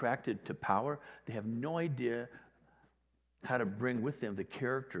are attracted to power? They have no idea how to bring with them the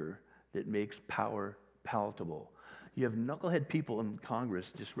character that makes power palatable. You have knucklehead people in Congress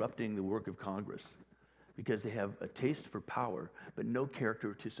disrupting the work of Congress because they have a taste for power, but no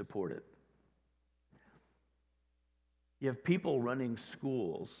character to support it. You have people running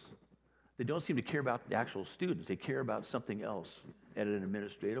schools that don't seem to care about the actual students. They care about something else at an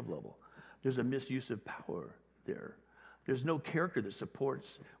administrative level. There's a misuse of power there. There's no character that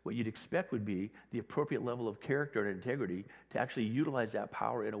supports what you'd expect would be the appropriate level of character and integrity to actually utilize that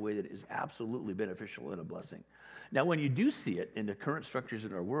power in a way that is absolutely beneficial and a blessing. Now, when you do see it in the current structures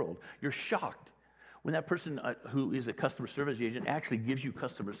in our world, you're shocked. When that person who is a customer service agent actually gives you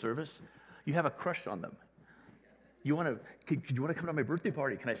customer service, you have a crush on them. You want to come to my birthday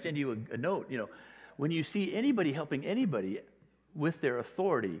party? Can I send you a note? You know, when you see anybody helping anybody with their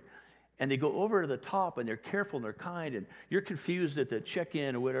authority, and they go over the top, and they're careful and they're kind, and you're confused at the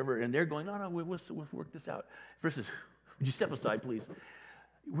check-in or whatever, and they're going, no, we'll work this out. Versus, would you step aside, please?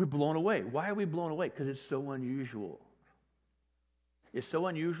 We're blown away. Why are we blown away? Because it's so unusual. It's so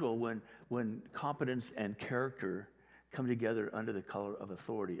unusual when competence and character come together under the color of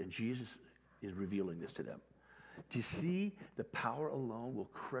authority, and Jesus is revealing this to them. Do you see? The power alone will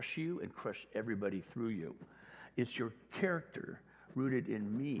crush you and crush everybody through you. It's your character rooted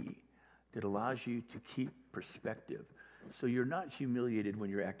in me that allows you to keep perspective. So you're not humiliated when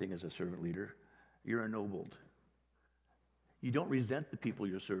you're acting as a servant leader. You're ennobled. You don't resent the people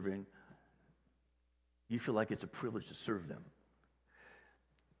you're serving. You feel like it's a privilege to serve them.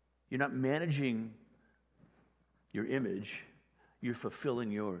 You're not managing your image. You're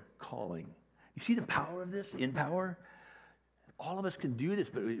fulfilling your calling. You see the power of this? In power? All of us can do this,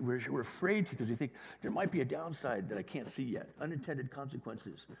 but we're afraid to because we think there might be a downside that I can't see yet. Unintended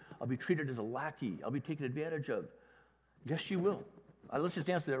consequences. I'll be treated as a lackey. I'll be taken advantage of. Yes, you will. Let's just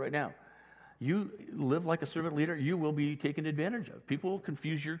answer that right now. You live like a servant leader, you will be taken advantage of. People will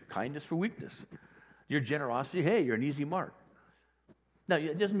confuse your kindness for weakness. Your generosity, hey, you're an easy mark. Now,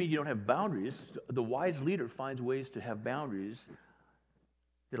 it doesn't mean you don't have boundaries. The wise leader finds ways to have boundaries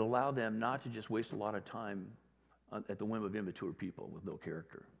that allow them not to just waste a lot of time at the whim of immature people with no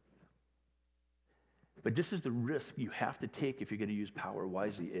character. But this is the risk you have to take if you're going to use power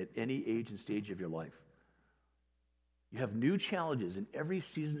wisely at any age and stage of your life. You have new challenges in every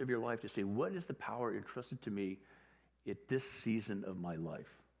season of your life to say, what is the power entrusted to me at this season of my life?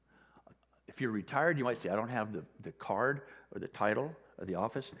 If you're retired, you might say, I don't have the card or the title or the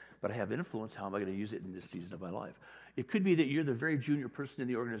office, but I have influence. How am I going to use it in this season of my life? It could be that you're the very junior person in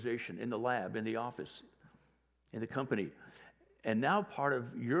the organization, in the lab, in the office, in the company. And now part of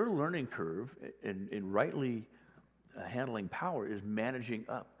your learning curve in rightly handling power is managing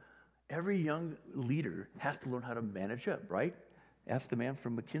up. Every young leader has to learn how to manage up, right? Ask the man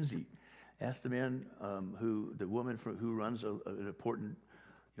from McKinsey. Ask the man the woman who runs an important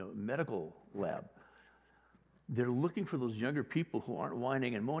medical lab. They're looking for those younger people who aren't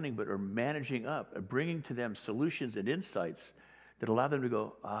whining and moaning, but are managing up, bringing to them solutions and insights that allow them to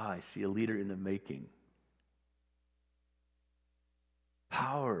go, I see a leader in the making.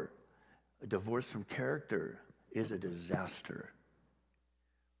 Power, a divorce from character, is a disaster.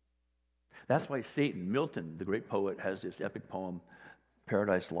 That's why Milton, the great poet, has this epic poem,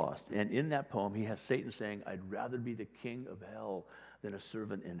 Paradise Lost. And in that poem, he has Satan saying, I'd rather be the king of hell than a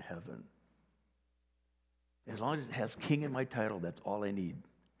servant in heaven. As long as it has king in my title, that's all I need.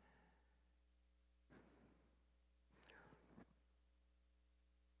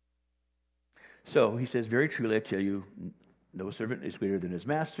 So he says, very truly I tell you, no servant is greater than his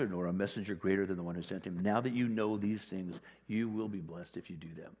master, nor a messenger greater than the one who sent him. Now that you know these things, you will be blessed if you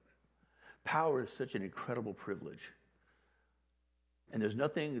do them. Power is such an incredible privilege. And there's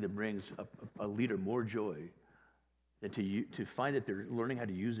nothing that brings a leader more joy than to find that they're learning how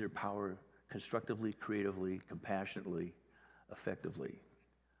to use their power constructively, creatively, compassionately, effectively.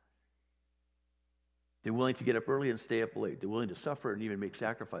 They're willing to get up early and stay up late. They're willing to suffer and even make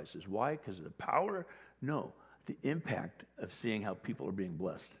sacrifices. Why? Because of the power? No. The impact of seeing how people are being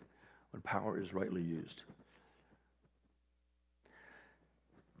blessed when power is rightly used.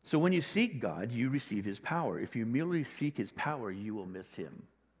 So when you seek God, you receive his power. If you merely seek his power, you will miss him.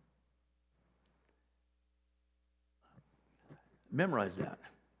 Memorize that.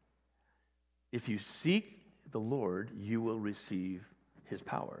 If you seek the Lord, you will receive his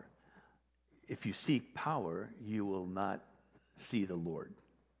power. If you seek power, you will not see the Lord.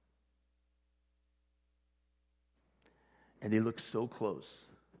 And they look so close.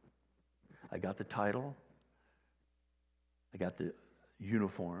 I got the title. I got the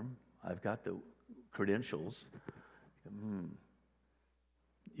uniform. I've got the credentials.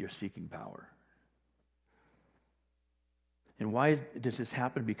 You're seeking power. And why does this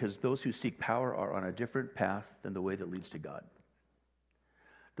happen? Because those who seek power are on a different path than the way that leads to God.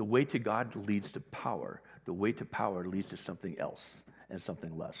 The way to God leads to power. The way to power leads to something else and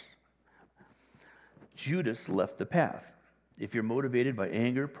something less. Judas left the path. If you're motivated by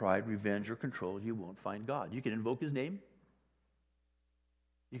anger, pride, revenge, or control, you won't find God. You can invoke his name.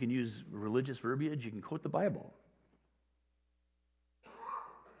 You can use religious verbiage. You can quote the Bible.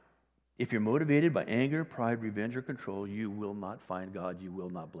 If you're motivated by anger, pride, revenge, or control, you will not find God. You will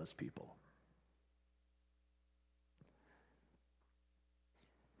not bless people.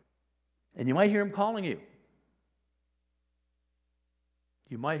 And you might hear him calling you.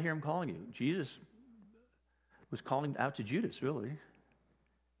 You might hear him calling you. Jesus was calling out to Judas, really.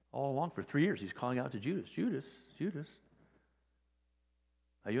 All along for 3 years, he's calling out to Judas. Judas, Judas.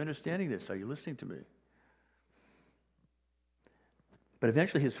 Are you understanding this? Are you listening to me? But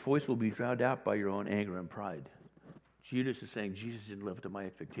eventually his voice will be drowned out by your own anger and pride. Judas is saying, Jesus didn't live up to my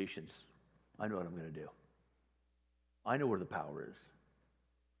expectations. I know what I'm going to do. I know where the power is.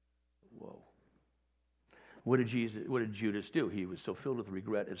 Whoa. What did Judas do? He was so filled with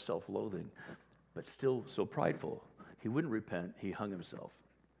regret and self-loathing, but still so prideful. He wouldn't repent. He hung himself.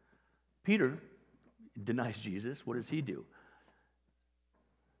 Peter denies Jesus. What does he do?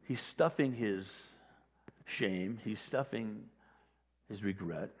 He's stuffing his shame. He's stuffing his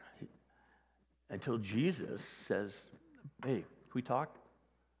regret until Jesus says, hey, can we talk?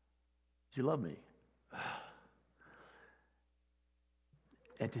 Do you love me?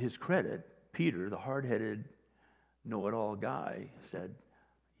 And to his credit, Peter, the hard-headed, know-it-all guy, said,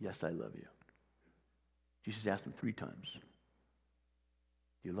 yes, I love you. Jesus asked him 3 times,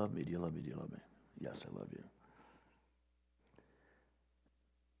 do you love me? Do you love me? Do you love me? Yes, I love you.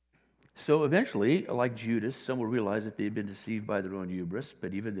 So eventually, like Judas, some will realize that they've been deceived by their own hubris,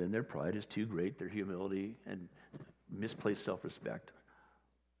 but even then their pride is too great. Their humility and misplaced self-respect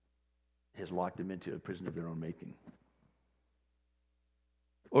has locked them into a prison of their own making.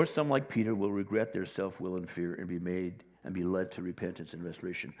 Or some, like Peter, will regret their self-will and fear and be led to repentance and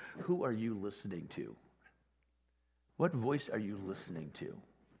restoration. Who are you listening to? What voice are you listening to?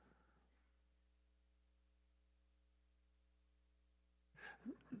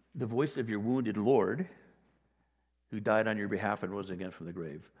 The voice of your wounded Lord, who died on your behalf and rose again from the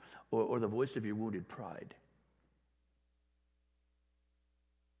grave, or the voice of your wounded pride?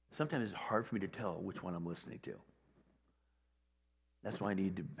 Sometimes it's hard for me to tell which one I'm listening to. That's why I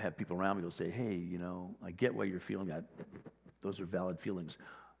need to have people around me who will say, hey, I get why you're feeling that. Those are valid feelings.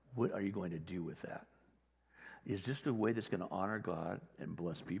 What are you going to do with that? Is this the way that's going to honor God and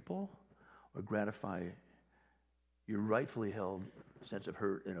bless people, or gratify your rightfully held sense of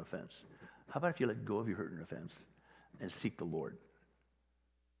hurt and offense? How about if you let go of your hurt and offense and seek the Lord?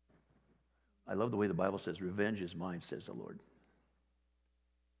 I love the way the Bible says, revenge is mine, says the Lord.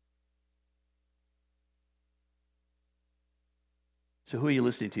 So who are you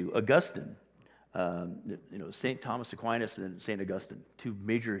listening to? Augustine, St. Thomas Aquinas and St. Augustine, 2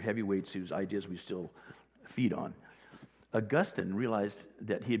 major heavyweights whose ideas we still feed on. Augustine realized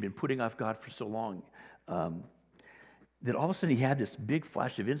that he had been putting off God for so long that all of a sudden he had this big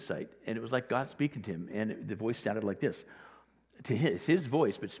flash of insight, and it was like God speaking to him, and the voice sounded like this. To his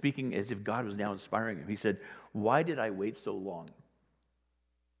voice, but speaking as if God was now inspiring him. He said, why did I wait so long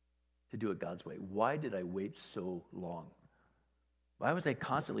to do it God's way? Why did I wait so long? Why was I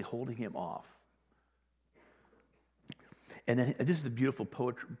constantly holding him off? And then this is the beautiful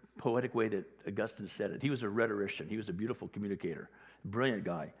poetic way that Augustine said it. He was a rhetorician. He was a beautiful communicator, brilliant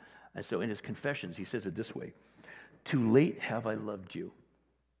guy. And so in his Confessions, he says it this way: too late have I loved you.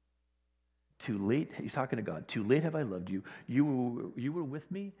 Too late, he's talking to God. Too late have I loved you. You were with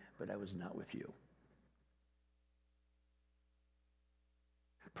me, but I was not with you.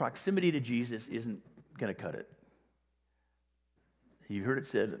 Proximity to Jesus isn't going to cut it. You've heard it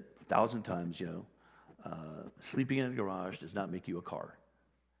said 1,000 times, sleeping in a garage does not make you a car.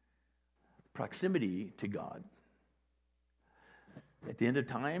 Proximity to God. At the end of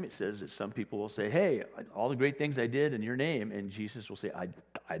time, it says that some people will say, hey, all the great things I did in your name, and Jesus will say,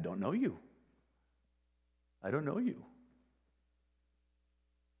 I don't know you. I don't know you.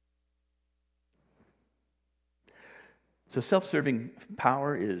 So self-serving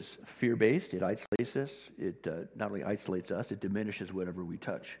power is fear-based. It isolates us. It not only isolates us, it diminishes whatever we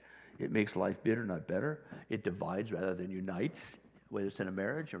touch. It makes life bitter, not better. It divides rather than unites, whether it's in a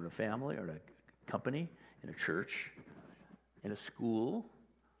marriage or in a family or in a company, in a church, in a school,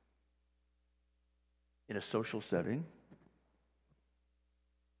 in a social setting.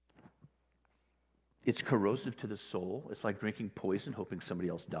 It's corrosive to the soul. It's like drinking poison, hoping somebody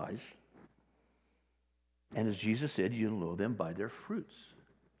else dies. And as Jesus said, you know them by their fruits.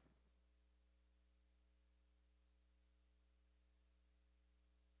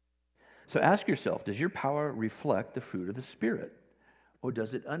 So ask yourself, does your power reflect the fruit of the Spirit? Or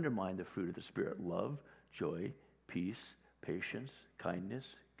does it undermine the fruit of the Spirit? Love, joy, peace, patience,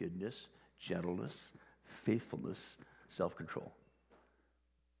 kindness, goodness, gentleness, faithfulness, self-control.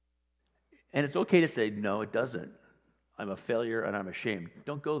 And it's okay to say, no, it doesn't. I'm a failure and I'm ashamed.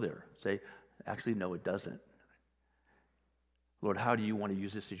 Don't go there. Say, actually, no, it doesn't. Lord, how do you want to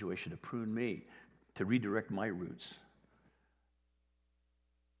use this situation to prune me, to redirect my roots?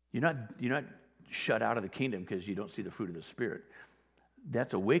 You're not shut out of the kingdom because you don't see the fruit of the Spirit.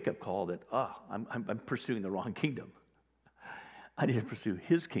 That's a wake-up call that, I'm pursuing the wrong kingdom. I need to pursue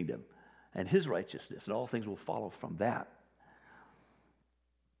his kingdom and his righteousness, and all things will follow from that.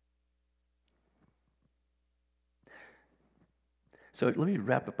 So let me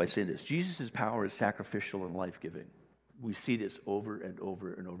wrap up by saying this. Jesus' power is sacrificial and life-giving. We see this over and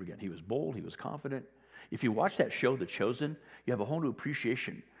over and over again. He was bold. He was confident. If you watch that show, The Chosen, you have a whole new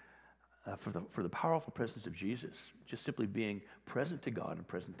appreciation for the powerful presence of Jesus, just simply being present to God and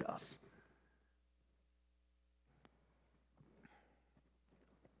present to us.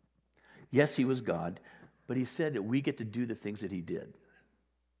 Yes, he was God, but he said that we get to do the things that he did.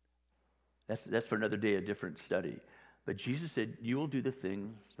 That's for another day, a different study. But Jesus said, you will do the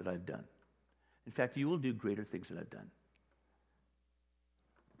things that I've done. In fact, you will do greater things than I've done.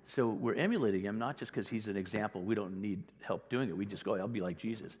 So we're emulating him, not just because he's an example. We don't need help doing it. We just go, I'll be like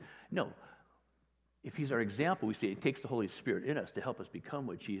Jesus. No. If he's our example, we say it takes the Holy Spirit in us to help us become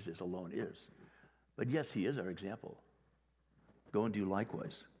what Jesus alone is. But yes, he is our example. Go and do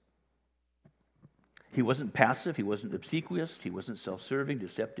likewise. He wasn't passive. He wasn't obsequious. He wasn't self-serving,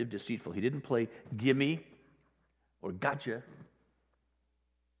 deceptive, deceitful. He didn't play gimme or gotcha.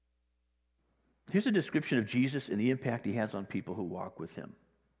 Here's a description of Jesus and the impact he has on people who walk with him.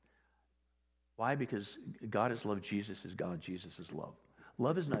 Why? Because God is love, Jesus is God, Jesus is love.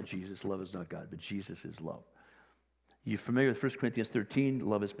 Love is not Jesus, love is not God, but Jesus is love. You familiar with 1 Corinthians 13?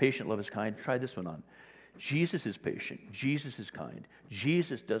 Love is patient, love is kind. Try this one on. Jesus is patient. Jesus is kind.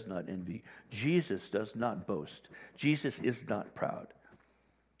 Jesus does not envy. Jesus does not boast. Jesus is not proud.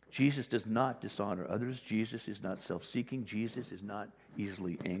 Jesus does not dishonor others. Jesus is not self-seeking. Jesus is not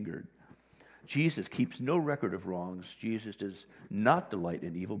easily angered. Jesus keeps no record of wrongs. Jesus does not delight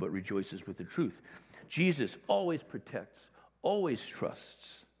in evil, but rejoices with the truth. Jesus always protects, always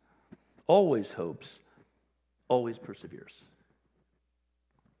trusts, always hopes, always perseveres.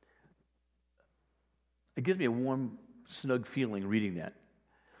 It gives me a warm, snug feeling reading that.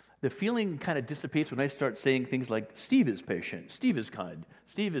 The feeling kind of dissipates when I start saying things like, Steve is patient, Steve is kind,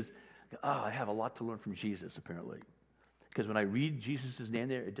 I have a lot to learn from Jesus, apparently. Because when I read Jesus' name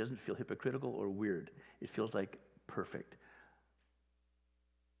there, it doesn't feel hypocritical or weird. It feels like perfect.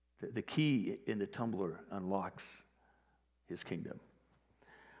 The key in the tumbler unlocks his kingdom.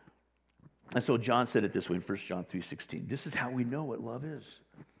 And so John said it this way in 1 John 3:16. This is how we know what love is.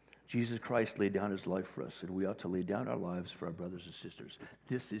 Jesus Christ laid down his life for us, and we ought to lay down our lives for our brothers and sisters.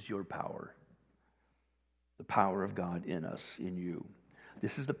 This is your power. The power of God in us, in you.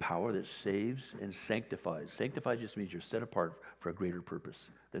 This is the power that saves and sanctifies. Sanctifies just means you're set apart for a greater purpose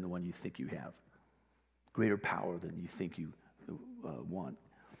than the one you think you have. Greater power than you think you want.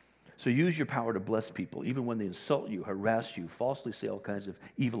 So use your power to bless people, even when they insult you, harass you, falsely say all kinds of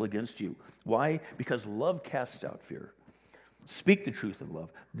evil against you. Why? Because love casts out fear. Speak the truth in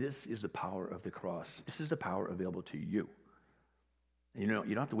love. This is the power of the cross. This is the power available to you. And you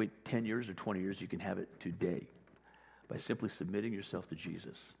don't have to wait 10 years or 20 years. You can have it today by simply submitting yourself to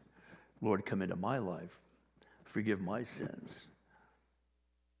Jesus. Lord, come into my life. Forgive my sins.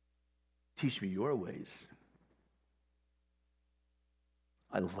 Teach me your ways.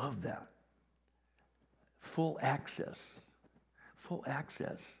 I love that. Full access. Full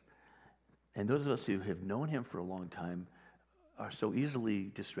access. And those of us who have known him for a long time are so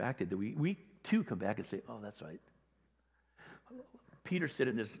easily distracted that we too come back and say, oh, that's right. Peter said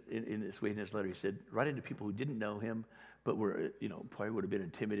in this way in his letter, he said, writing to people who didn't know him, but were, probably would have been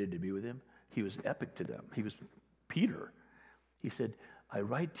intimidated to be with him. He was epic to them. He was Peter. He said, I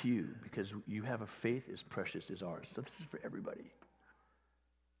write to you because you have a faith as precious as ours. So this is for everybody.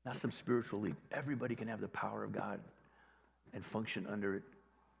 Not some spiritual elite. Everybody can have the power of God and function under it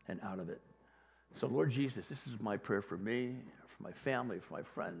and out of it. So Lord Jesus, this is my prayer for me, for my family, for my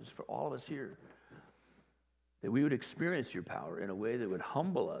friends, for all of us here. That we would experience your power in a way that would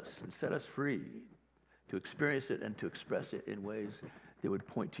humble us and set us free to experience it and to express it in ways that would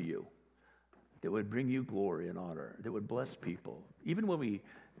point to you, that would bring you glory and honor, that would bless people. Even when we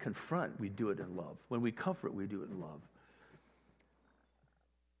confront, we do it in love. When we comfort, we do it in love.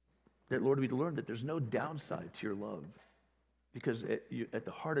 That, Lord, we'd learn that there's no downside to your love. because at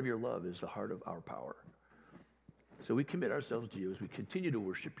the heart of your love is the heart of our power. So we commit ourselves to you as we continue to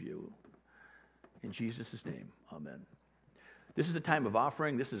worship you. In Jesus' name, amen. This is a time of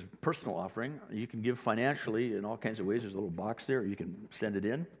offering. This is personal offering. You can give financially in all kinds of ways. There's a little box there. You can send it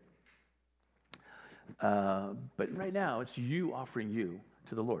in. But right now, it's you offering you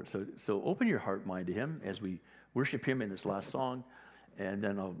to the Lord. So open your heart, mind to him as we worship him in this last song, and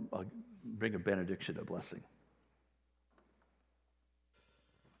then I'll bring a benediction, a blessing.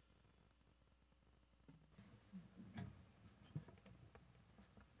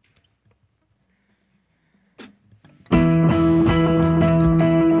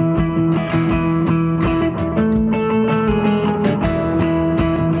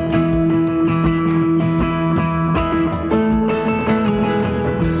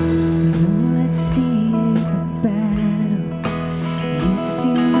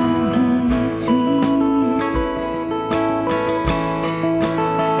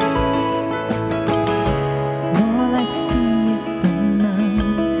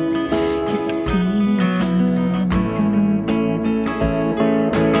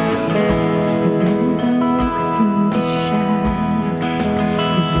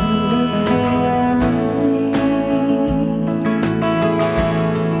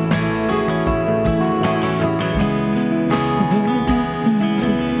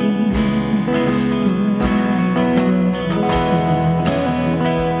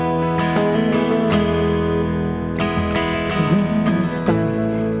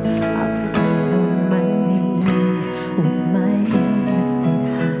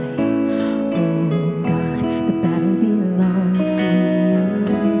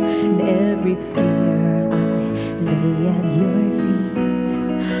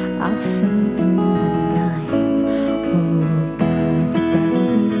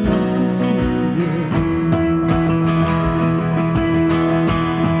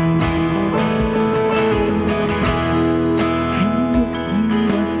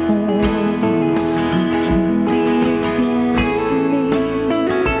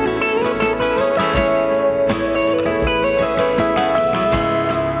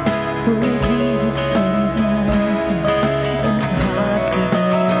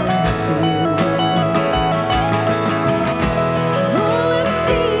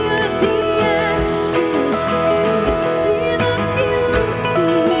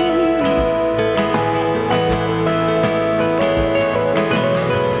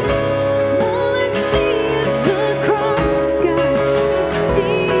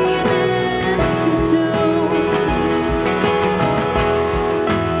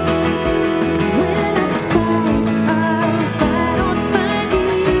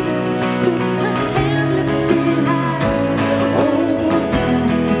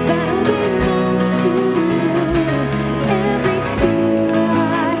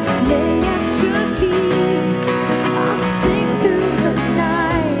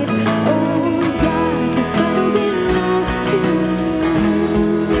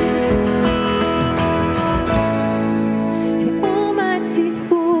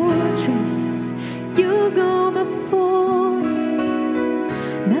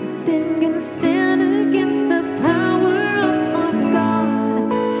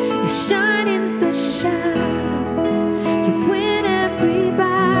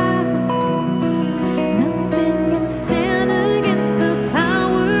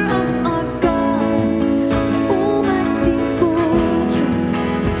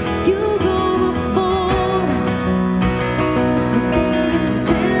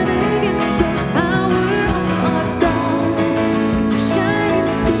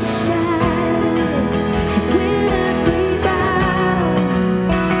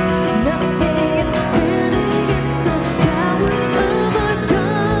 Nothing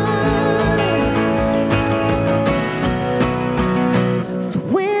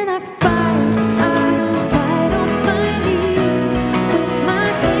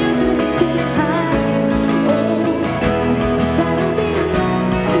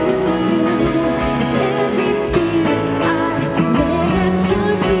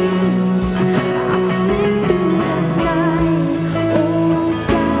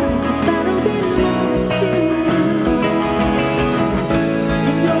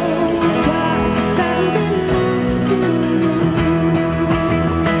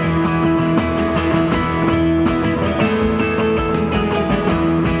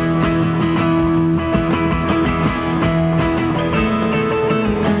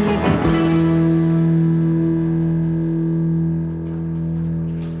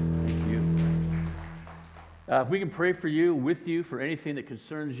can pray for you, with you, for anything that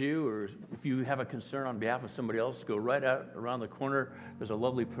concerns you, or if you have a concern on behalf of somebody else, go right out around the corner. There's a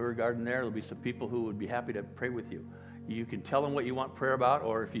lovely prayer garden there. There'll be some people who would be happy to pray with you. You can tell them what you want prayer about,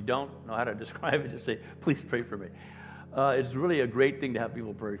 or if you don't know how to describe it, just say, please pray for me. It's really a great thing to have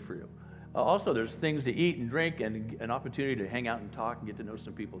people pray for you. Also, there's things to eat and drink and an opportunity to hang out and talk and get to know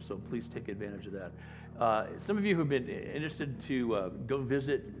some people, so please take advantage of that. Some of you who have been interested to go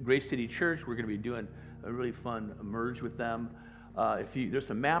visit Grace City Church, we're going to be doing a really fun merge with them. There's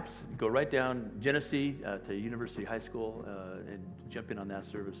some maps, go right down Genesee to University High School and jump in on that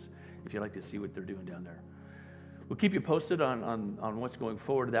service if you'd like to see what they're doing down there. We'll keep you posted on what's going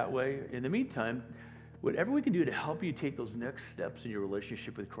forward that way. In the meantime, whatever we can do to help you take those next steps in your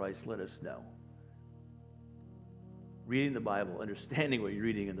relationship with Christ, let us know. Reading the Bible, understanding what you're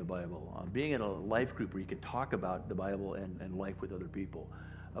reading in the Bible, being in a life group where you can talk about the Bible and life with other people,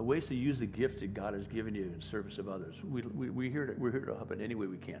 ways to use the gifts that God has given you in service of others. We're here to help in any way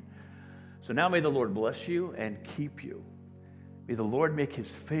we can. So now may the Lord bless you and keep you. May the Lord make his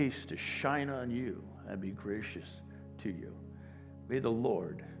face to shine on you and be gracious to you. May the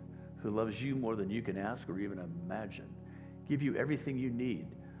Lord, who loves you more than you can ask or even imagine, give you everything you need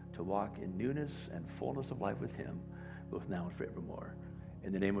to walk in newness and fullness of life with him, both now and forevermore.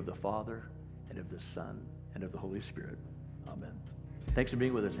 In the name of the Father, and of the Son, and of the Holy Spirit. Amen. Thanks for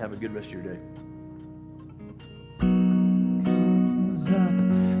being with us. Have a good rest of your day. Comes up,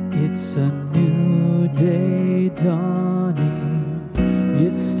 it's a new day dawning.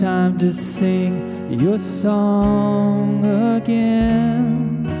 It's time to sing your song again.